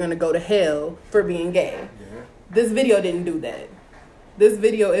that they're going to go to hell for being gay. Yeah. This video didn't do that. This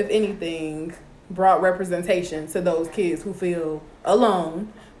video, if anything, brought representation to those kids who feel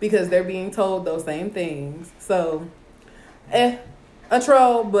alone because they're being told those same things. So, a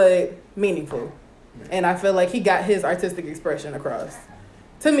troll, but meaningful. And I feel like he got his artistic expression across.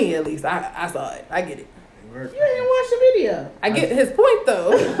 To me, at least. I saw it. I get it. You didn't watch the video. I get his point,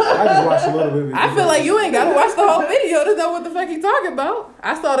 though. I just watched a little bit. I feel like you ain't got to watch the whole video to know what the fuck he talking about.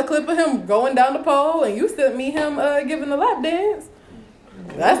 I saw the clip of him going down the pole, and you sent me him giving the lap dance.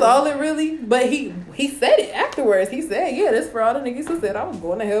 That's all it really. But he said it afterwards. He said, yeah, this for all the niggas who said I was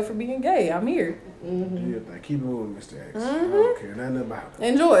going to hell for being gay. I'm here. Keep it moving, Mr. X. I don't care nothing about it.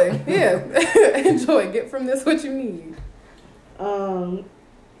 Enjoy. Yeah. Enjoy. Get from this what you need. I'm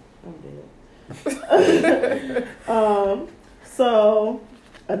dead. So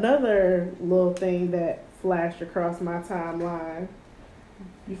another little thing that flashed across my timeline.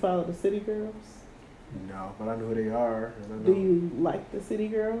 You follow the City Girls? No, but I know who they are. Do you like the City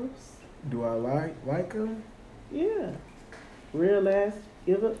Girls? Do I like them? Yeah. Real ass,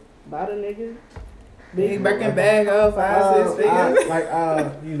 give up about a nigga. Big Birkin bag of 5-6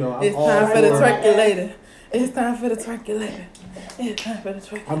 figures. You know, it's time for the twerkulator. It's time for the twerkulator. It's time for the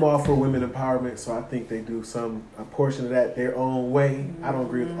twerkulator. I'm all for women empowerment, so I think they do a portion of that their own way. I don't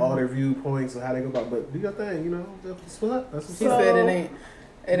agree with all their viewpoints or how they go about, but do your thing, you know. That's what she said.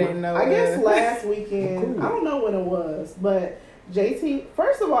 It ain't no. I guess last weekend, cool. I don't know when it was, but JT.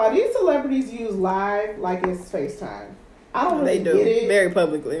 First of all, these celebrities use live like it's FaceTime. I don't really get it very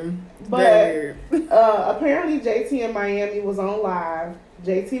publicly, but apparently JT in Miami was on live.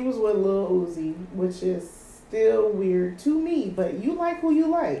 JT was with Lil Uzi, which is still weird to me, but you like who you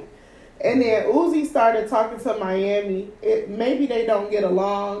like. And then Uzi started talking to Miami. Maybe they don't get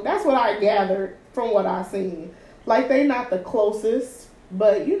along. That's what I gathered from what I seen. Like, they not the closest.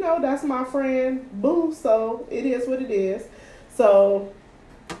 But, you know, that's my friend, Boo, so it is what it is. So,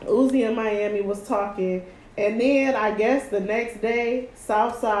 Uzi and Miami was talking, and then I guess the next day,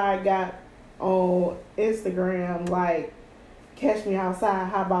 Southside got on Instagram, like, catch me outside,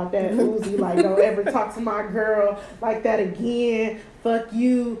 how about that, Uzi? Like, don't ever talk to my girl like that again. Fuck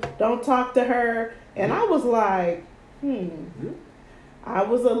you. Don't talk to her. And I was like, I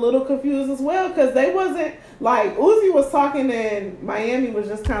was a little confused as well, because they wasn't, like, Uzi was talking and Miami was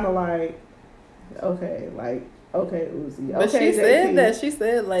just kind of like, okay, Uzi. But okay, she said that. She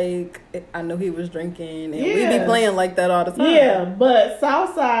said, like, I knew he was drinking, and we be playing like that all the time. Yeah, but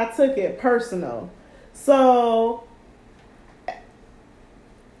Southside took it personal. So,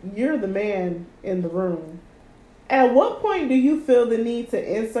 you're the man in the room. At what point do you feel the need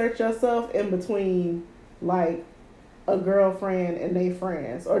to insert yourself in between, like, a girlfriend and they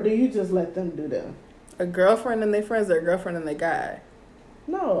friends, or do you just let them do them? A girlfriend and they friends, or a girlfriend and they guy?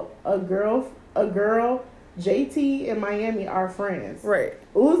 No, a girl. a girl, JT and Miami are friends. Right.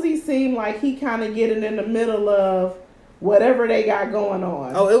 Uzi seemed like he kind of getting in the middle of whatever they got going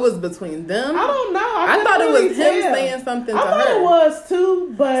on. Oh, it was between them? I don't know. I thought it was him saying something to her. I thought it was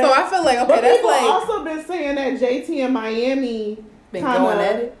too, but... So I feel like, okay, but that's people like... also been saying that JT and Miami... Been going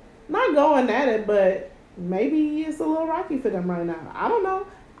at it? Not going at it, but maybe it's a little rocky for them right now. I don't know.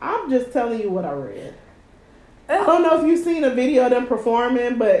 I'm just telling you what I read. I don't know if you've seen a video of them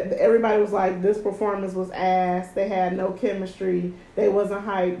performing, but everybody was like, this performance was ass. They had no chemistry. They wasn't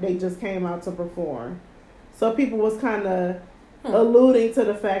hyped. They just came out to perform. So people was kind of alluding to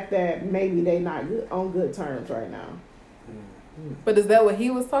the fact that maybe they not on good terms right now. But is that what he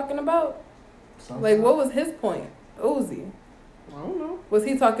was talking about? Like, what was his point? Uzi. I don't know. Was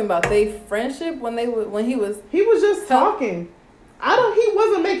he talking about their friendship when he was? He was just talking. He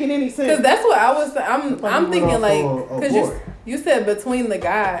wasn't making any sense. Because that's what I was. I'm thinking like, because you said between the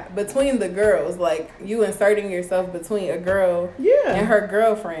girls, like you inserting yourself between a girl and her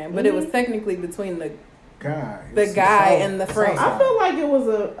girlfriend, but it was technically between the guy and the friend. I feel like it was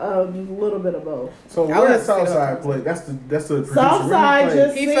a little bit of both. So where did Southside play? That's the Southside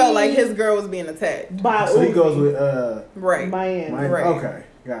just he felt like his girl was being attacked. By so Uzi. He goes with Miami. Right. Okay,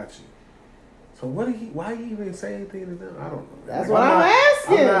 got you. So why he even say anything to them? I don't know. That's what I'm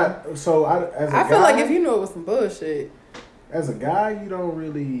asking. I feel like if you knew it was some bullshit. As a guy, you don't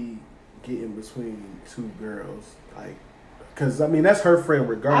really get in between two girls, like, because I mean that's her friend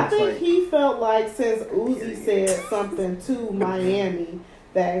regardless. I think he felt like since Uzi said something to Miami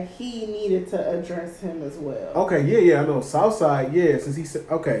that he needed to address him as well. Okay, yeah, I know. Southside, since he said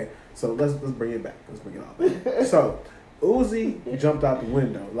okay, so let's bring it back. Let's bring it all back. So Uzi jumped out the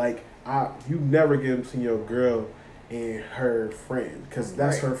window. Like you never get him to your girl and her friend because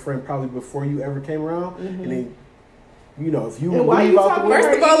that's her friend probably before you ever came around, and then. You know, if you leave out the way.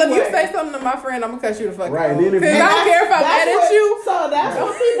 First of all, if you say something to my friend, I'm gonna cut you the fuck out. Right, and then if I don't care if I'm mad at you. So that's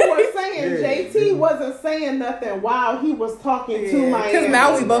what people were saying. JT wasn't saying nothing while he was talking to Miami. Because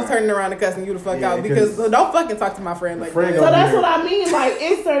now we both turning around and cussing you the fuck out because don't fucking talk to my friend like that. So that's what I mean, like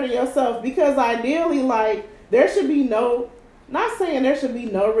inserting yourself because ideally, like there should be not saying there should be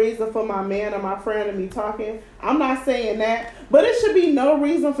no reason for my man or my friend to be talking. I'm not saying that, but it should be no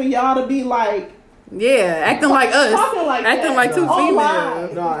reason for y'all to be like. Yeah, acting like us. Acting like two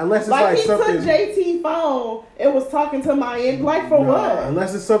females. No, unless it's like something. He took JT phone and was talking to Miami. Like for what?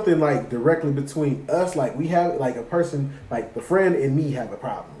 Unless it's something like directly between us. Like we have like a person, like the friend and me have a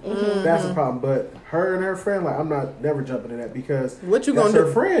problem. Mm-hmm. That's a problem. But her and her friend, like I'm never jumping in that because what you gonna do?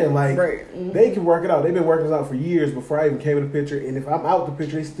 Her friend, like they can work it out. They've been working it out for years before I even came in the picture. And if I'm out the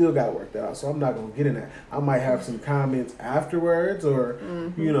picture, they still got to work that out. So I'm not gonna get in that. I might have some comments afterwards or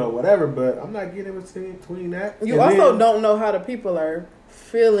whatever. But I'm not getting between that. You also don't know how the people are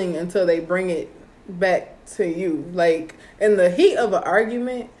feeling until they bring it back to you. Like in the heat of an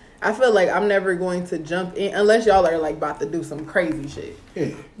argument, I feel like I'm never going to jump in unless y'all are like about to do some crazy shit.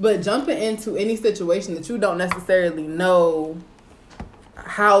 Yeah. But jumping into any situation that you don't necessarily know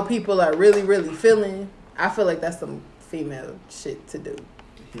how people are really, really feeling, I feel like that's some female shit to do.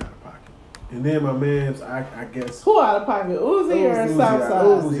 Out of pocket. And then my man's, I guess. Who out of pocket? Uzi or Southside?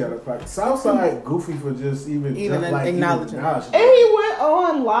 Uzi out of pocket. Southside goofy for just even acknowledging. And he went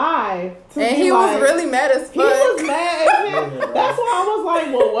on live. And he was really mad as fuck. He was mad at him. That's why I was like,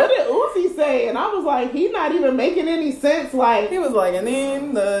 well, what did Uzi say? And I was like, he's not even making any sense. Like he was like, and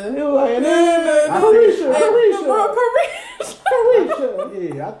then Carisha.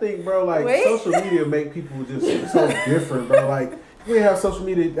 Yeah, I think, bro, like social media make people just so different, bro. Like we have social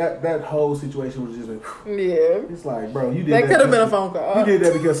media. That whole situation was just it's like, bro, you did that. That could have been a phone call. You did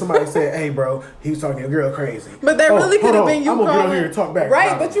that because somebody said, hey, bro, he was talking to a girl crazy. But that really could have been you calling. I'm gonna get on here and talk back.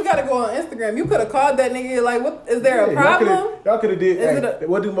 Right, but you gotta go on Instagram. You could have called that nigga like, what is there a problem? Y'all could have did.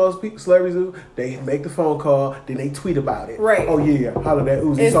 What do most celebrities do? They make the phone call, then they tweet about it. Right. Oh yeah, holler that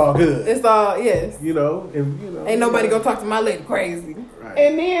Uzi. It's all good. It's all yes. Ain't nobody gonna talk to my lady crazy. Right.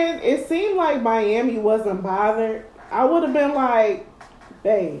 And then it seemed like Miami wasn't bothered. I would have been like,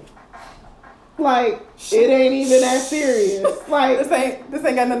 babe, like it ain't even that serious. Like this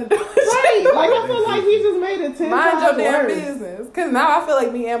ain't got nothing to do with it. Right. Like I feel like he just made it 10 Mind times your damn worse. business. Cause now I feel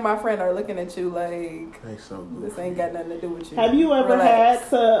like me and my friend are looking at you like this ain't got nothing to do with you. Have you ever had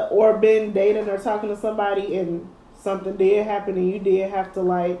to or been dating or talking to somebody and something did happen and you did have to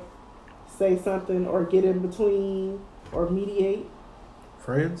like say something or get in between or mediate?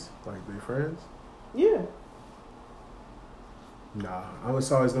 Friends? Like they friends? Yeah. Nah,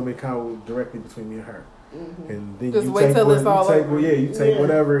 it's always gonna be kind of directly between me and her. Mm-hmm. And then just wait till it's all over. You take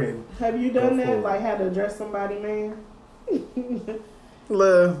whatever. And have you done that? Like had to address somebody, man?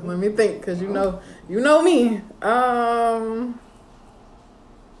 Look, let me think, cause you know me.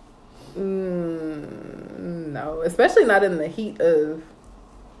 No, especially not in the heat of.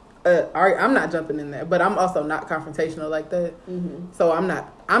 I'm not jumping in there, but I'm also not confrontational like that. Mm-hmm. So I'm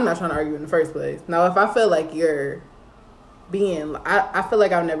not trying to argue in the first place. Now, if I feel like you're being, I feel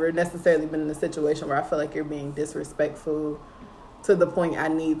like I've never necessarily been in a situation where I feel like you're being disrespectful to the point I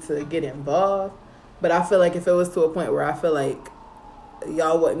need to get involved. But I feel like if it was to a point where I feel like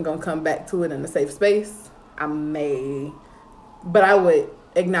y'all wasn't gonna come back to it in a safe space, I may, but I would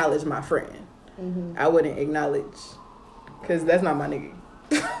acknowledge my friend. Mm-hmm. I wouldn't acknowledge, because that's not my nigga.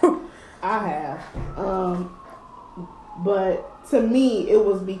 I have, but to me it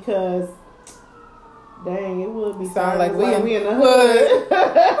was because, dang, it would be sound like we in the hood.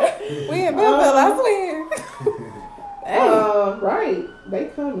 We in Belleville, I swear. Right, they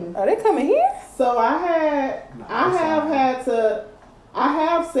coming. Are they coming here? So I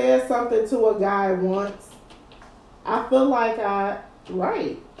have said something to a guy once. I feel like are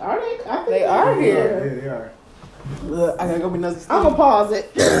they? I think they are here. Yeah, they are. Look, I gotta go be nosy. I'm gonna pause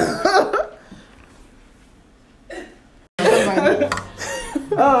it.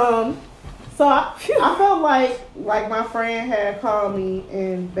 So I felt like my friend had called me,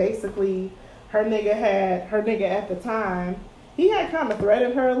 and basically her nigga at the time, he had kind of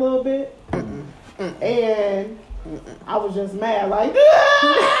threatened her a little bit. And I was just mad, like,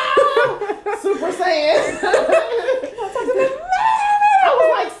 Super Saiyan. I was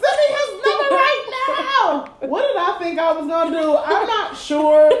like, send me his number right now. What did I think I was gonna do? I'm not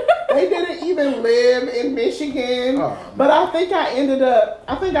sure. They didn't even live in Michigan. But I think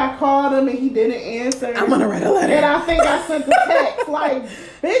I called him and he didn't answer. I'm gonna write a letter. And I think I sent a text like,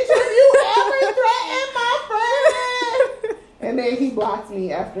 bitch, have you ever threatened my friend? And then he blocked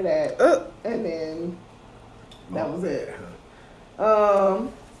me after that. And then that was it.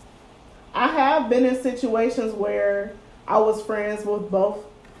 I have been in situations where I was friends with both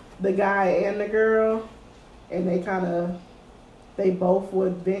the guy and the girl, and they both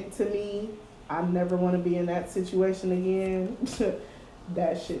would vent to me. I never want to be in that situation again.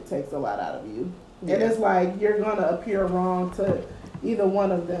 That shit takes a lot out of you. Yeah. And it's like you're going to appear wrong to either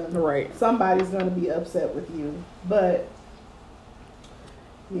one of them. Right. Somebody's going to be upset with you. But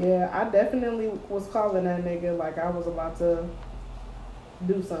yeah, I definitely was calling that nigga like I was about to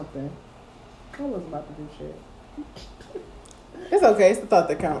do something. I wasn't about to do shit. It's okay. It's the thought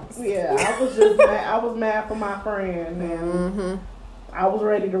that counts. Yeah, I was just mad. I was mad for my friend, and I was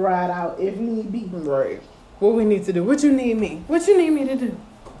ready to ride out if need be. Right. What we need to do? What you need me? What you need me to do?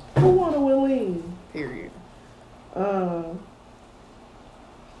 Who want to lean? Period. I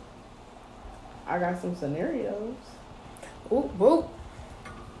got some scenarios. Ooh.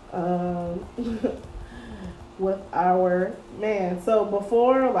 With our man. So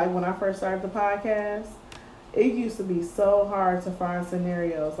before, like when I first started the podcast, it used to be so hard to find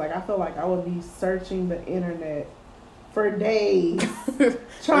scenarios. Like I feel like I would be searching the internet for days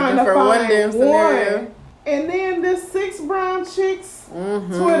trying to find one damn scenario. And then this 6 brown chicks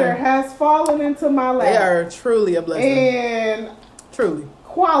Twitter has fallen into my lap. They are truly a blessing. And truly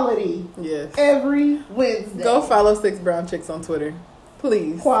quality. Yes. Every Wednesday. Go follow 6 brown chicks on Twitter,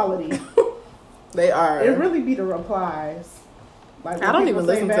 please. Quality. They are. It really be the replies. Like I don't even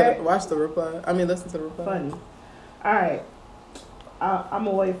listen to watch the reply. I mean, listen to the reply. Funny. All right. I'm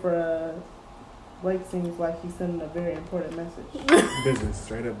gonna wait for Blake. Seems like he's sending a very important message. Business,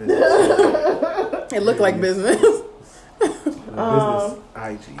 straight up business. It looked like business. Business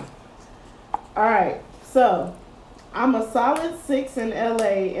IG. All right. So I'm a solid 6 in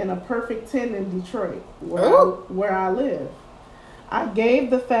LA and a perfect 10 in Detroit, where I live. I gave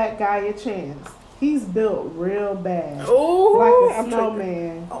the fat guy a chance. He's built real bad. Ooh, like a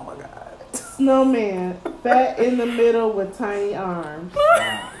snowman. Oh my God. Snowman, fat in the middle with tiny arms.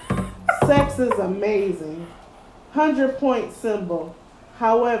 Sex is amazing. 100-point symbol.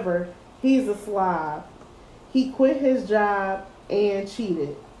 However, he's a slob. He quit his job and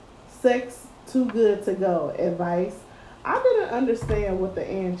cheated. Sex too good to go. Advice. I didn't understand what the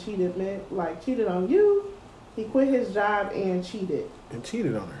and cheated meant. Like cheated on you. He quit his job and cheated. And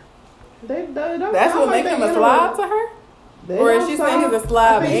cheated on her. That's what makes him a slob to her? Or is she saying he's a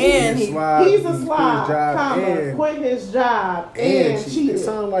slob and he's a slob, quit his job and cheated. It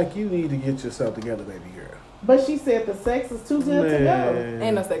sounds like you need to get yourself together, baby girl. But she said the sex is too good to go.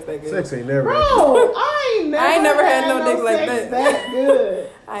 Ain't no sex that good. Sex ain't never. Bro, I ain't never had no dick like that good.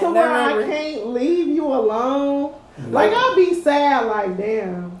 I can't leave you alone. No. Like I'll be sad. Like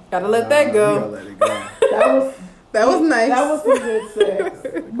damn. Gotta let that go. You gotta let it go. That was nice. That was some good sex.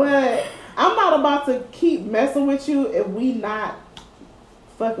 But I'm not about to keep messing with you if we not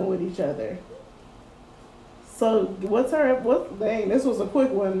fucking with each other. So dang, this was a quick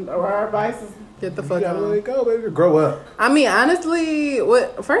one. Our advice is Get the fuck You gotta let on. it go, baby. Grow up. I mean, honestly,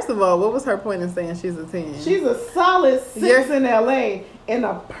 first of all, what was her point in saying she's a 10? she's a solid 6 Yeah. in LA and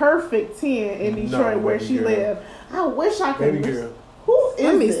a perfect 10 in Detroit where baby she girl. lived. I wish I could. Baby girl. Who is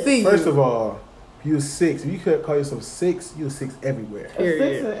Let me this? see. First of all, you a 6. If you could call yourself 6, you a 6 everywhere. A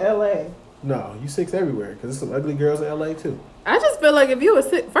 6 in LA. No, you 6 everywhere because there's some ugly girls in LA too. I just feel like if you were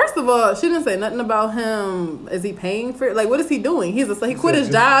sick, first of all, she didn't say nothing about him. Is he paying for it? Like, what is he doing? He quit his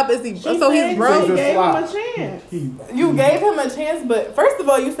job. Is he? She So said he's broke. She gave him a Slop. chance. You gave him a chance, but first of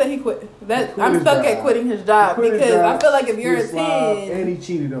all, you said he quit. He quit I'm his stuck job. at quitting his job He quit his because I job, feel like if you're he a slob, 10, and he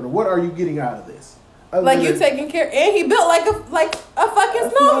cheated on her. What are you getting out of this? Other like than you taking care, and he built like a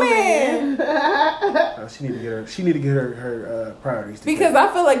fucking snowman. she need to get her priorities together. Because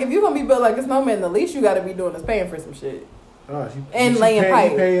I feel like if you're gonna be built like a snowman, the least you got to be doing is paying for some shit. And laying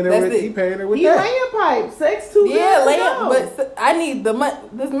pipe. He paying her That's with, it. he paying her with He that. laying pipe. Sex too Yeah, good to laying. go. But I need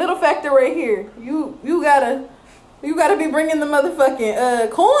this middle factor right here. You gotta be bringing the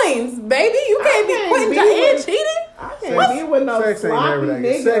motherfucking coins, baby. You can't be quitting be your and with- cheating. I can't be with no Sex ain't sloppy everything.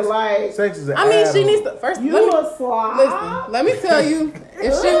 nigga. Sex, like sex is an I mean, she add-on. needs to first. you Let me, a slob. listen, let me tell you,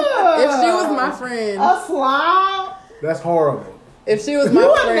 if she was my friend, A slob. That's horrible. if she was You my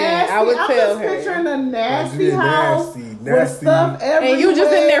a friend, nasty. I would I'm tell just picturing her. a nasty Yeah, house nasty, with nasty. stuff everywhere. And you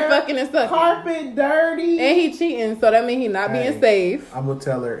just in there fucking and sucking. Carpet dirty. And he cheating, so that means he not being Hey, safe. I'm gonna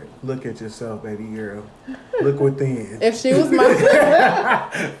tell her, look at yourself, baby girl. Look within. If she was my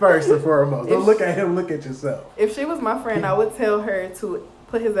friend, First and foremost, don't look at him. Look at yourself. if she was my friend, I would tell her to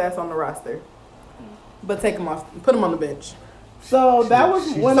put his ass on the roster, but take him off, put him on the bench. So that was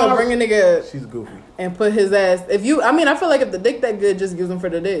she's- when So I bring a nigga She's goofy. and put his ass. I feel like if the dick that good, just use him for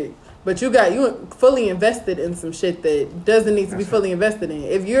the dick. But you fully invested in some shit that doesn't need to be fully invested in.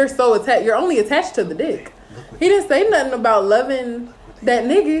 If you're so attached, you're only attached to the dick. He didn't say nothing about loving that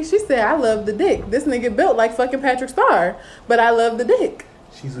nigga. She said, I love the dick. This nigga built like fucking Patrick Star, but I love the dick.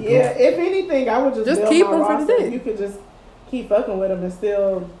 She's a goofy. Yeah, if anything, I would just build keep my him for the roster. dick. You could just keep fucking with him and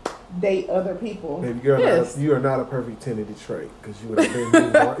still date other people. Baby girl, Yes. you are not a perfect 10 in Detroit because you would have been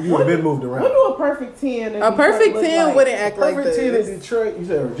moved around. You would have been moved around. What do a perfect 10 in A Detroit perfect look 10 like? wouldn't act like Perfect 10 in this. Detroit. You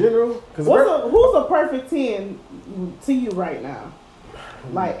said general? Because Who's a perfect 10 to you right now?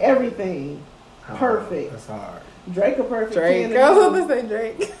 Like everything. Perfect. That's hard. Drake a perfect 10. Drake. to I was you? about to say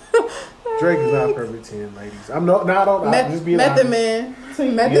Drake. Drake is not a perfect 10, ladies. I'm just being Method honest. Man. To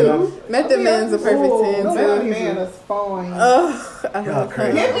you. Method Man's a perfect Ooh, 10 Method too. Man is fine. Ugh, I Y'all love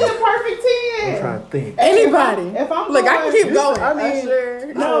crazy. him. Give me a perfect 10. I'm trying to think. Anybody. If I'm Look, I can going- keep going. I mean,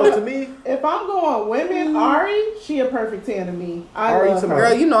 Usher. No, to me, If I'm going women, Ari, she a perfect 10 to me. I Ari love to her.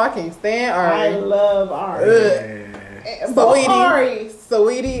 Girl, you know I can't stand I Ari. love Ari. yeah. But Saweetie. Ari,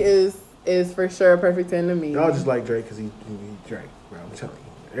 Saweetie is for sure a perfect 10 to me. Y'all just like Drake because he Drake, bro. I'm telling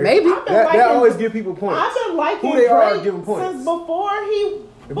you. Maybe. I've been That liking- always give people points. I've been liking Who they are, Drake give 'em points. since before he.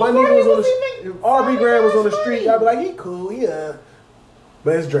 If my before nigga he was on the even if RB Grant was on the funny. street, I'd be like, he cool, yeah.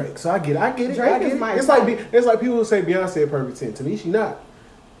 But it's Drake, so I get it. I get Drake is it. my It's type. like people who say Beyonce a perfect 10. To me, she not.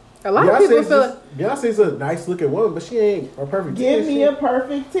 A lot of people Beyonce's feel like Beyonce's a nice looking woman, but she ain't a perfect 10. Give me She- a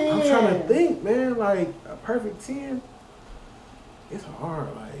perfect 10. I'm trying to think, man. Like a perfect 10. It's hard.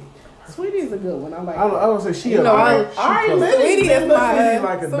 Like Sweetie's a good one. I like. I don't say she. You know, Ari Ari Lennox Sweetie is my Sweetie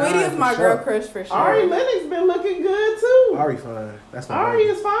like a Sweetie nine is for my sure. girl crush for sure. Ari Lennox been looking good too. Ari fine. That's my Ari baby.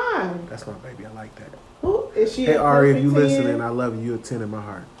 is fine. That's my baby. I like that. Who is she? Hey a Ari, if perfect you 10? listening, I love you. You a 10 in my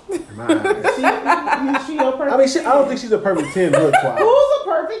heart. In my eyes. She a perfect I mean, I don't think she's a perfect 10 look wise. Who's a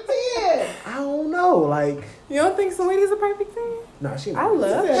perfect 10? I don't know. Like, You don't think Sweetie's a perfect 10? nah, she. I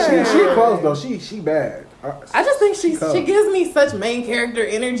love She- her. She close though. She bad. I just think she close. gives me such main character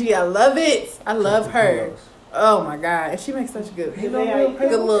energy. I love it. I love She her. close. Oh my god, and she makes such good. Ain't Yeah, no real good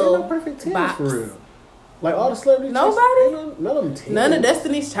perfect, little ain't no perfect 10s bops. for real. Like all the celebrities. Nobody? None of them 10. None of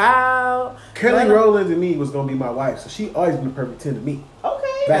Destiny's Child. Kelly none of- Rowland to me was gonna be my wife, so she always been a perfect 10 to me. Okay.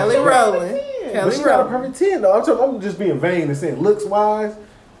 Kelly that's a perfect Rowland. 10. Kelly But she's not a Rowland. perfect 10 though. I'm just being vain and saying looks wise.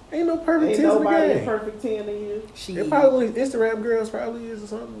 Ain't no perfect Ain't 10s in the nobody a game. perfect 10 to you. She. It probably Instagram girls probably is or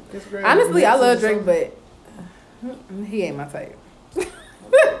something. Instagram Honestly, I love influencers or Drake, something. but he ain't my type. I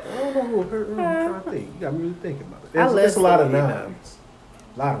don't know who hurt. I'm trying to think. You got me really thinking about it. I love There's a lot of Sweetie, though. nines.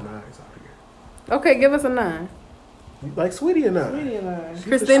 A lot of nines out here. Okay, give us a 9. You like Sweetie or not? Sweetie and I. She's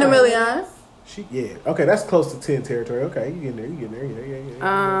Christina a shot. Milian. She yeah. Okay, that's close to 10 territory. Okay, you getting there? You getting there?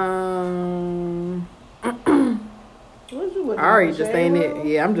 Yeah. What you looking Ari at, just J-Lo? ain't it.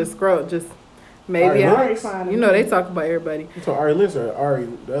 Yeah, I'm just scroll. Just Maybe Ari you know they talk about everybody. You talking Ari Lennox or Ari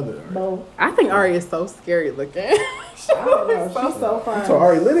the other? Ari? Both. I think Ari is so scary looking. I don't know. She's so fine. You talking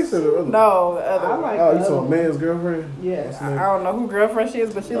Ari Lennox or the other? No, the other. I one. like Oh, the you other talking one. man's girlfriend? Yes. I don't know who girlfriend she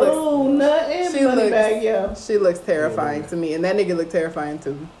is, but she looks. Oh, nothing. She looks. Bag, yeah. She looks terrifying to me, and that nigga looked terrifying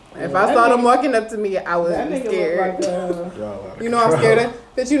too. If Yeah, I saw that them walking up to me, I would That be nigga scared. look like You know I'm scared of.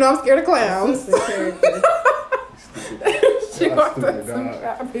 Bitch, you know I'm scared of clowns. Simpson character. She Y'all walked stupid, up to dog. me,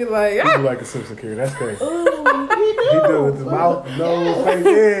 I'd be like, He ah. do like a Simpson character. That's crazy. Ooh, He do with his mouth, nose, face.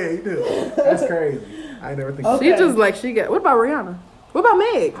 Yeah, he do. That's crazy. I ain't never think. Okay. She just like she got. What about Rihanna? What about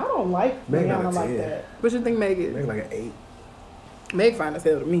Meg? I don't like Meg got a Rihanna like 10. that. What you think Meg is? Make like an 8. Meg fine as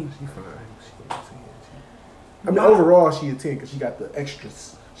hell to me. She fine. She ain't 10. I mean, overall, she a 10 because she got the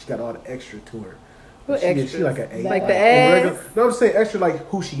extras. She got all the extra to her. What She extras? like an 8. Like the regular- ass? No, I'm just saying extra like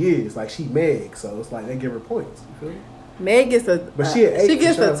who she is. Like she Meg, so it's like they give her points. You feel me? Meg gets a. But she an 8 she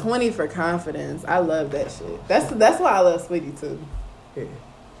gets for a sure. 20 for confidence. I love that shit. That's why I love Sweetie too. Yeah.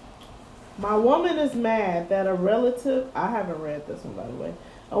 My woman is mad that a relative. I haven't read this one, by the way.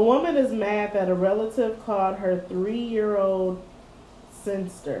 A woman is mad that a relative called her 3-year-old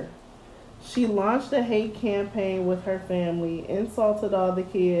sister. She launched a hate campaign with her family, insulted all the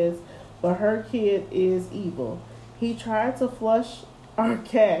kids, but her kid is evil. He tried to flush our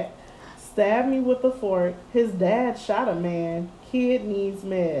cat, stabbed me with a fork. His dad shot a man. Kid needs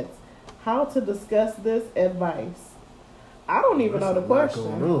meds. How to discuss this advice? I don't even know the There's a lot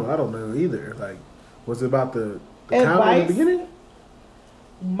question. going on. I don't know either. Like, was it about the comment in Advice? the beginning?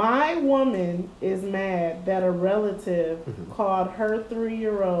 My woman is mad that a relative Mhm. called her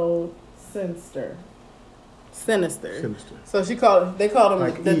 3-year-old sister. Sinister. Sinister. So they called him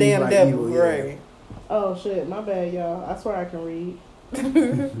Like the evil, damn like devil, evil, yeah. right? Oh shit, my bad, y'all. I swear I can read.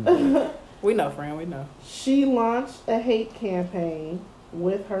 We know, friend. We know. She launched a hate campaign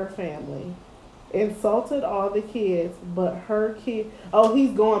with her family, insulted all the kids, but her kid. Oh,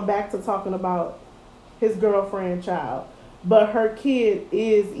 he's going back to talking about his girlfriend child, but her kid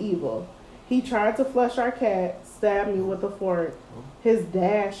is evil. He tried to flush our cat, stabbed me with a fork. His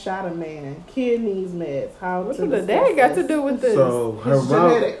dad shot a man. Kid needs meds. How What to the discuss dad got to this? do with this? So her It's mom.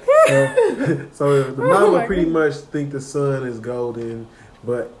 genetic. So the Oh mama my pretty goodness. much think the son is golden,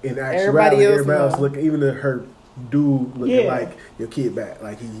 but in Everybody actuality, else everybody else know. look. Even her dude looking Yeah. like your kid back.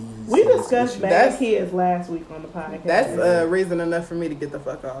 Like he's We discussed bad That's- kids last week on the podcast. That's reason enough for me to get the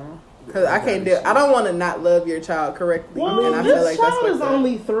fuck on. Cause I can't deal. I don't want to not love your child correctly, well, and I this feel like that's child is fucked up.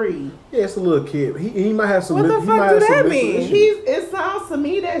 only 3. Yeah, it's a little kid. He might have some. What the he fuck might do have some that mental mean? issues. It sounds to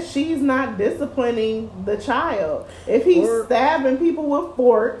me that she's not disciplining the child. If he's Or- stabbing people with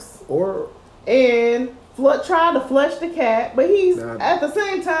forks Or and trying to flush the cat, but he's Nah. at the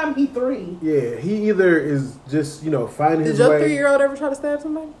same time he 3. yeah, he either is just finding Did his your way. 3-year-old ever try to stab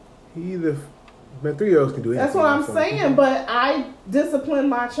somebody? He either. Man, 3-year-olds can do anything. That's what I'm I feel like. saying. But I discipline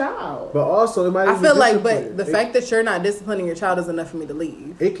my child. But also, it might. I even feel be like, but discipline. the fact that you're not disciplining your child is enough for me to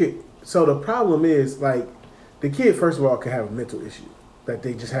leave. It could. So the problem is, like, the kid first of all could have a mental issue that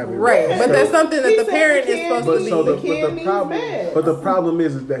they just haven't. Right, but So- that's something that He the said parent the is kid supposed But to so be. the, The kid but the needs problem, meds. but the problem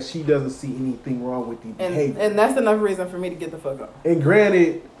is that she doesn't see anything wrong with the behavior. And that's enough reason for me to get the fuck up. And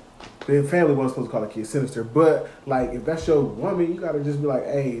granted, the family wasn't supposed to call a kid sinister, but like if that's your woman, you gotta just be like,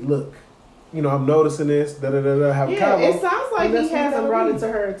 hey, look, I'm noticing this. Da da da da. Have a Yeah, convo. it sounds like And that's he what you hasn't gotta brought do. it to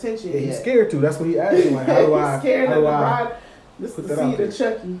her attention Yeah, he's yet. scared to. That's what he asked me. Like, how do I? He's scared how of do the I? bride. This put is that the out seed there? of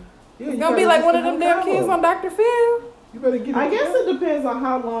Chucky. Yeah, It's you gonna be gotta like just one of have them a damn convo. kids on Dr. Phil. You better get it. I guess together. it depends on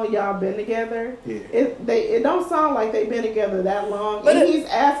how long y'all been together. Yeah. It don't sound like they've been together that long. But and it- he's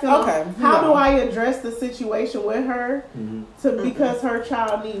asking, okay, how no. do I address the situation with her Mhm. because her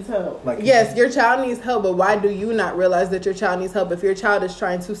child needs help? Like Yes, your child needs help, but why do you not realize that your child needs help? If your child is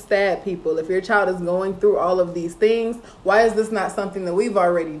trying to stab people, if your child is going through all of these things, why is this not something that we've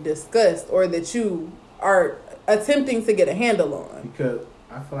already discussed or that you are attempting to get a handle on? because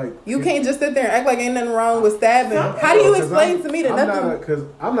I feel like You can't just sit there and act like ain't nothing wrong with stabbing. How do you explain to me that nothing? Because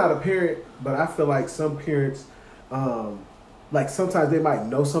I'm not a parent, but I feel like some parents, like sometimes they might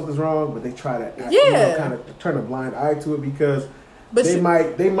know something's wrong, but they try to Yeah. kind of turn a blind eye to it because But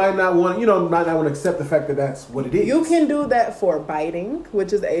they might not want might not want to accept the fact that that's what it is. You can do that for biting,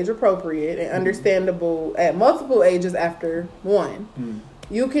 which is age appropriate and understandable at multiple ages after 1.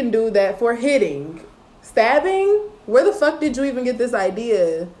 You can do that for hitting. Stabbing? Where the fuck did you even get this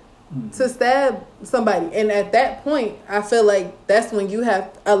idea to stab somebody? And at that point, I feel like that's when you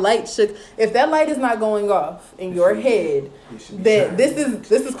have a light shook. If that light is not going off in your head, that this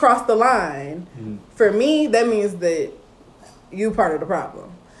is crossed the line. For me, that means that you part of the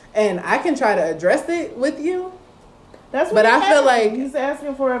problem. And I can try to address it with you, That's what But I feel like he's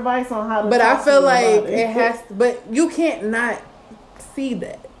asking for advice on how to. But I talk feel to you like about it has. But you can't not see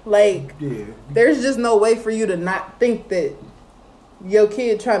that. Like, there's just no way for you to not think that your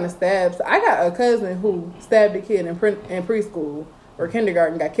kid trying to stab. So I got a cousin who stabbed a kid in preschool or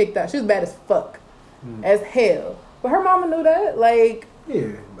kindergarten, got kicked out. She was bad as fuck, as hell. But her mama knew that. Like,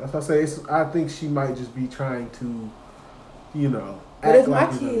 yeah, that's what I say. I think she might just be trying to, you know, but act it's my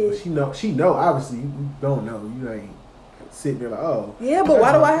like kid. She know. Obviously, you don't know. You ain't sitting there like, oh. Yeah, but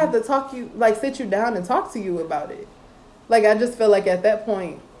why do I have to sit you down and talk to you about it? Like, I just feel like at that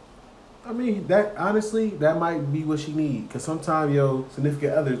point. I mean, that honestly, that might be what she need. Because sometimes your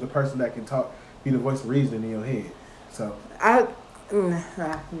significant other is the person that can be the voice of reason in your head. So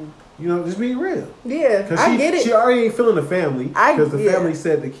you know, just being real. Yeah, I get it. She already ain't feeling the family because the family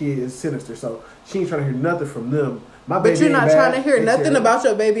said the kid is sinister. So she ain't trying to hear nothing from them. But you're not trying to hear nothing about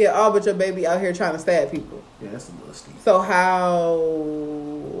your baby at all. But your baby out here trying to stab people. Yeah, that's a little steep. So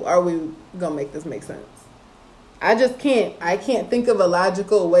how are we gonna make this make sense? I just can't. I can't think of a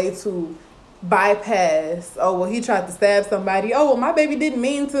logical way to bypass. Oh, well, he tried to stab somebody. Oh, well, my baby didn't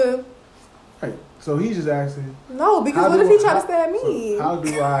mean to. Right. So he's just asking. No, because what if he tried to stab me? So how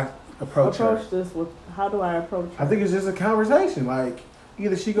do I approach this with? How do I approach her? I think it's just a conversation. Like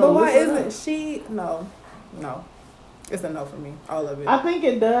either she But gonna. why isn't she? No. It's a no for me. All of it. I think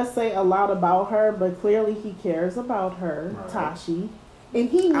it does say a lot about her, but clearly he cares about her, right. Tashi. And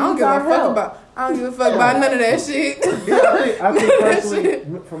he needs our help. I don't give a fuck about none of that shit. Yeah, I think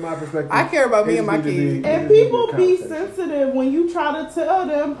personally, from my perspective, I care about me and my kids. And people be sensitive when you try to tell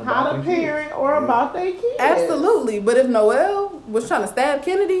them how to parent or about their kids. Absolutely. But if Noelle was trying to stab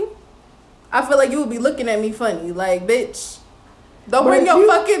Kennedy, I feel like you would be looking at me funny. Like, bitch, don't bring your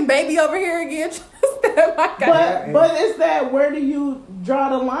fucking baby over here again. But it's that, where do you draw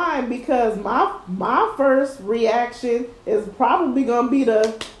the line? Because my first reaction is probably gonna be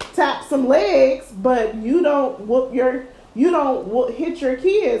to tap some legs, but you don't hit your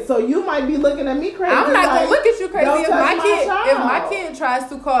kids, so you might be looking at me crazy. I'm not gonna look at you crazy if my kid tries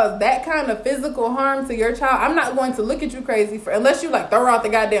to cause that kind of physical harm to your child. I'm not going to look at you crazy unless you like throw her out the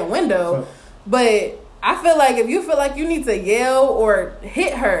goddamn window. But I feel like if you feel like you need to yell or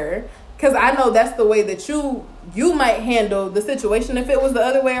hit her, because I know that's the way that you might handle the situation if it was the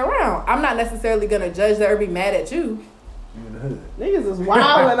other way around. I'm not necessarily going to judge that or be mad at you. You in the hood. Niggas is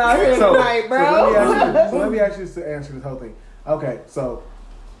wilding out here tonight, bro. So let me ask you to answer this whole thing. Okay, so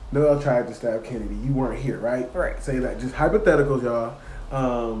Noelle tried to stab Kennedy. You weren't here, right? Right. Say that. Just hypotheticals,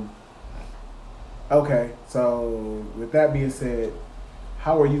 y'all. Okay, so with that being said,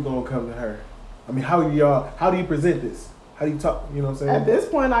 how are you going to come to her? I mean, how do you present this? How do you talk? You know what I'm saying? At this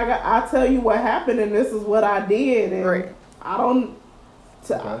point, I tell you what happened, and this is what I did, and right. I don't.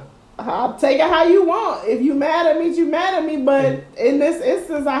 I'll take it how you want. If you mad at me, you mad at me. But in this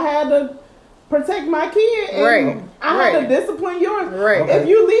instance, I had to protect my kid, and I had to discipline yours. Right. Okay. If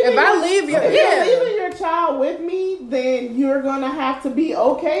you're leaving your child with me, then you're gonna have to be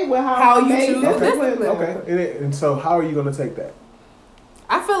okay with how you choose discipline. Okay. And so, how are you gonna take that?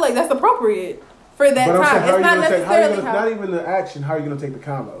 I feel like that's appropriate for that but time. Saying, it's not necessarily not even the action. How are you gonna take the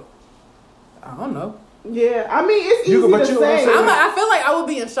combo? I don't know. Yeah, I mean, it's easy to say. I feel like I would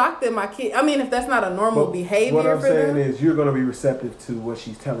be in shock that my kid. I mean, if that's not a normal behavior. What I'm for saying them, is, you're gonna be receptive to what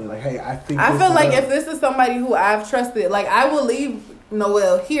she's telling. Like, hey, I think. I feel like if this is somebody who I've trusted, like I will leave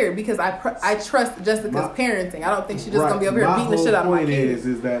Noelle here because I trust Jessica's parenting. I don't think she's just gonna be over here beating the shit out of my kids.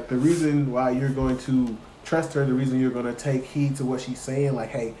 Is that the reason why you're going to trust her? The reason you're going to take heed to what she's saying, like,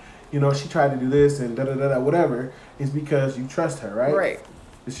 hey, you know, she tried to do this and whatever, is because you trust her, right? Right.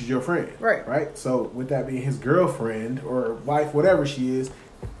 This is your friend. Right. Right? So with that being his girlfriend or wife, whatever she is,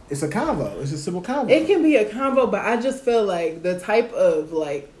 it's a combo. It's a simple combo. It can be a combo, but I just feel like the type of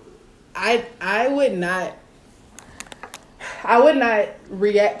like I would not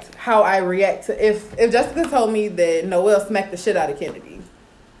react how I react to if Jessica told me that Noelle smacked the shit out of Kennedy.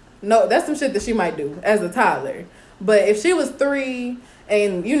 No, that's some shit that she might do as a toddler. But if she was 3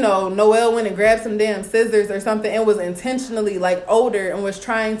 and, you know, Noelle went and grabbed some damn scissors or something and was intentionally, like, older and was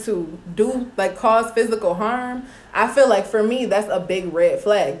trying to cause physical harm, I feel like, for me, that's a big red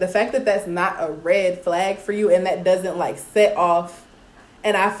flag. The fact that that's not a red flag for you and that doesn't, like, set off,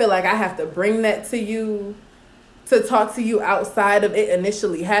 and I feel like I have to bring that to you to talk to you outside of it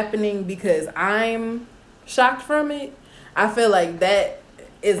initially happening because I'm shocked from it, I feel like that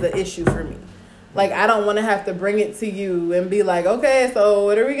is the issue for me. Like, I don't want to have to bring it to you and be like, okay, so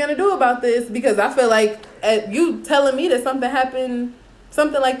what are we going to do about this? Because I feel like you telling me that something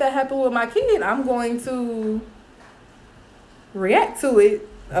like that happened with my kid, I'm going to react to it.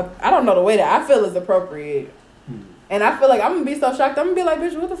 I don't know the way that I feel is appropriate. And I feel like I'm gonna be so shocked. I'm gonna be like,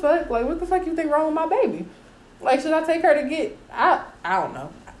 bitch, what the fuck? Like, what the fuck you think wrong with my baby? Like, should I take her to get? I don't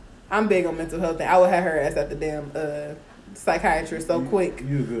know. I'm big on mental health, and I would have her ass at the damn psychiatrist so quick.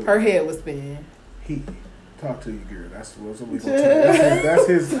 Her head was spinning. He talk to you, girl. That's what we gonna tell.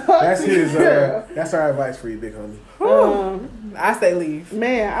 That's our advice for you, big homie. I say leave.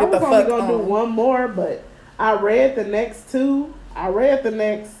 Man, I was only gonna do one more, but I read the next two. The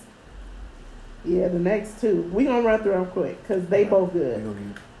next two. We gonna run through them quick because they both good. We gonna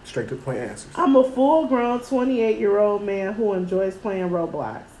need straight to the point answers. I'm a full-grown 28-year-old man who enjoys playing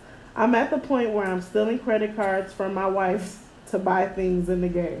Roblox. I'm at the point where I'm stealing credit cards from my wife to buy things in the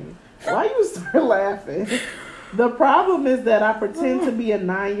game. Why you start laughing? The problem is that I pretend to be a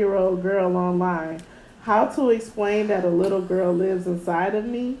 9-year-old girl online. How to explain that a little girl lives inside of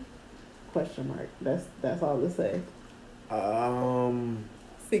me? Question mark. That's all to say.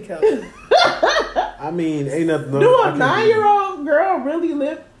 Seek help. I mean, ain't nothing. Do a 9-year-old girl really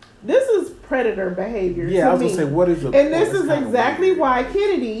live? This is predator behavior. Yeah, I was gonna say, what is it? And this is exactly why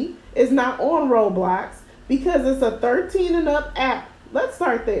Kennedy is not on Roblox, because it's a 13 and up app. Let's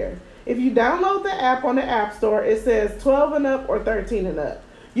start there. If you download the app on the App Store, it says 12 and up or 13 and up.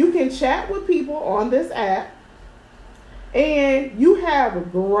 You can chat with people on this app, and you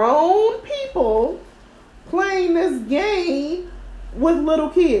have grown people playing this game with little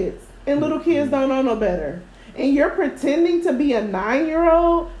kids, and little kids don't know no better. And you're pretending to be a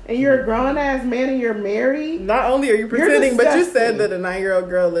 9-year-old, and you're a grown-ass man, and you're married. Not only are you pretending, but you said that a 9-year-old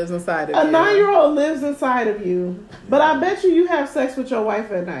girl lives inside of you. A 9-year-old lives inside of you. But I bet you have sex with your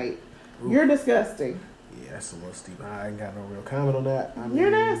wife at night. Ooh. You're disgusting. Yeah, that's a little steep. I ain't got no real comment on that. I mean, you're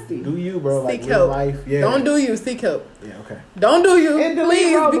nasty. Do you, bro? Seek help. Life. Yeah. Don't do you. Seek help. Yeah, okay. Don't do you, and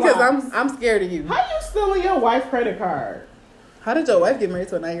please, because I'm scared of you. How you stealing your wife's credit card? How did your wife get married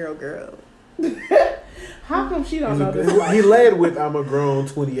to a 9-year-old girl? How come she don't know this? He led with, I'm a grown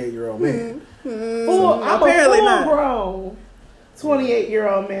 28-year-old man. I'm apparently a full-grown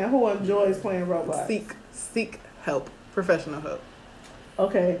 28-year-old man who enjoys playing Roblox. Seek help. Professional help.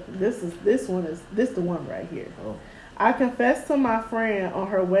 Okay, this the one right here. Oh. I confessed to my friend on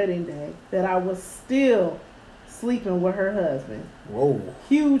her wedding day that I was still sleeping with her husband. Whoa.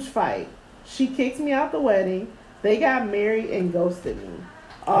 Huge fight. She kicked me out the wedding. They got married and ghosted me.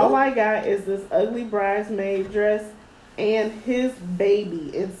 All I got is this ugly bridesmaid dress and his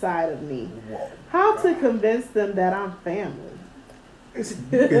baby inside of me. Whoa. How to convince them that I'm family? You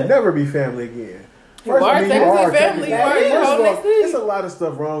can never be family again. First, family. There's a lot of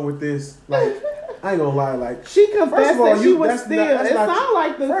stuff wrong with this. Like, I ain't gonna lie. Like, she confessed that she was still. It sounds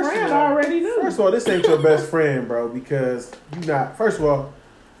like the friend already knew. First of all, this ain't your best friend, bro. Because you not. First of all,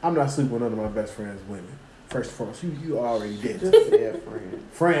 I'm not sleeping with none of my best friends' women. First of all, you already did. Just said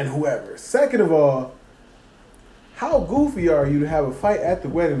friend, whoever. Second of all, how goofy are you to have a fight at the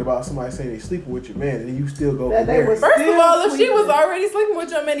wedding about somebody saying they sleeping with your man and you still go there? First of all, if she was already sleeping with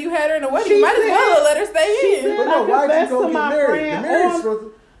your man, you had her in the wedding, you might as well let her stay in. But no, why'd you go get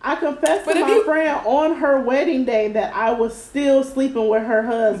married? I confessed to my friend on her wedding day that I was still sleeping with her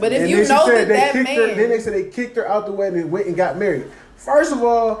husband. But if you know that man, then they said they kicked her out the wedding and went and got married. First of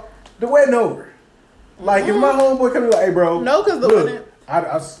all, the wedding over. Like, if my homeboy comes like, hey, bro. No, because the wedding.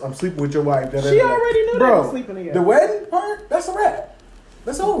 I'm sleeping with your wife. She already knew they were sleeping together. The wedding part, that's a wrap.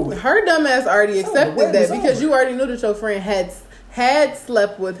 That's over with. Her dumb ass already accepted that because you already knew that your friend had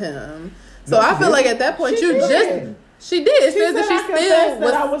slept with him. So I feel like at that point she did. She said that she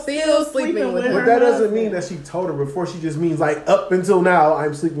still was sleeping with him. But that doesn't mean that she told her before. She just means like up until now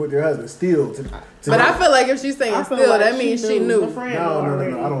I'm sleeping with your husband still. But I feel like if she's saying still, like that means she knew.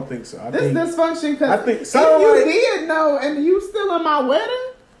 No, I don't think so. This dysfunction because if you did know and you still in my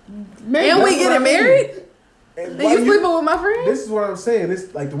wedding, and we getting married. And you sleeping with my friend? This is what I'm saying.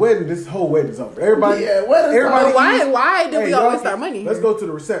 This like the wedding. This whole wedding is over. Everybody. Why do we always start money? Let's go to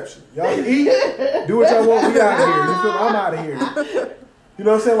the reception. Y'all eat. Do what y'all want. We out of here. You feel me? I'm out of here. You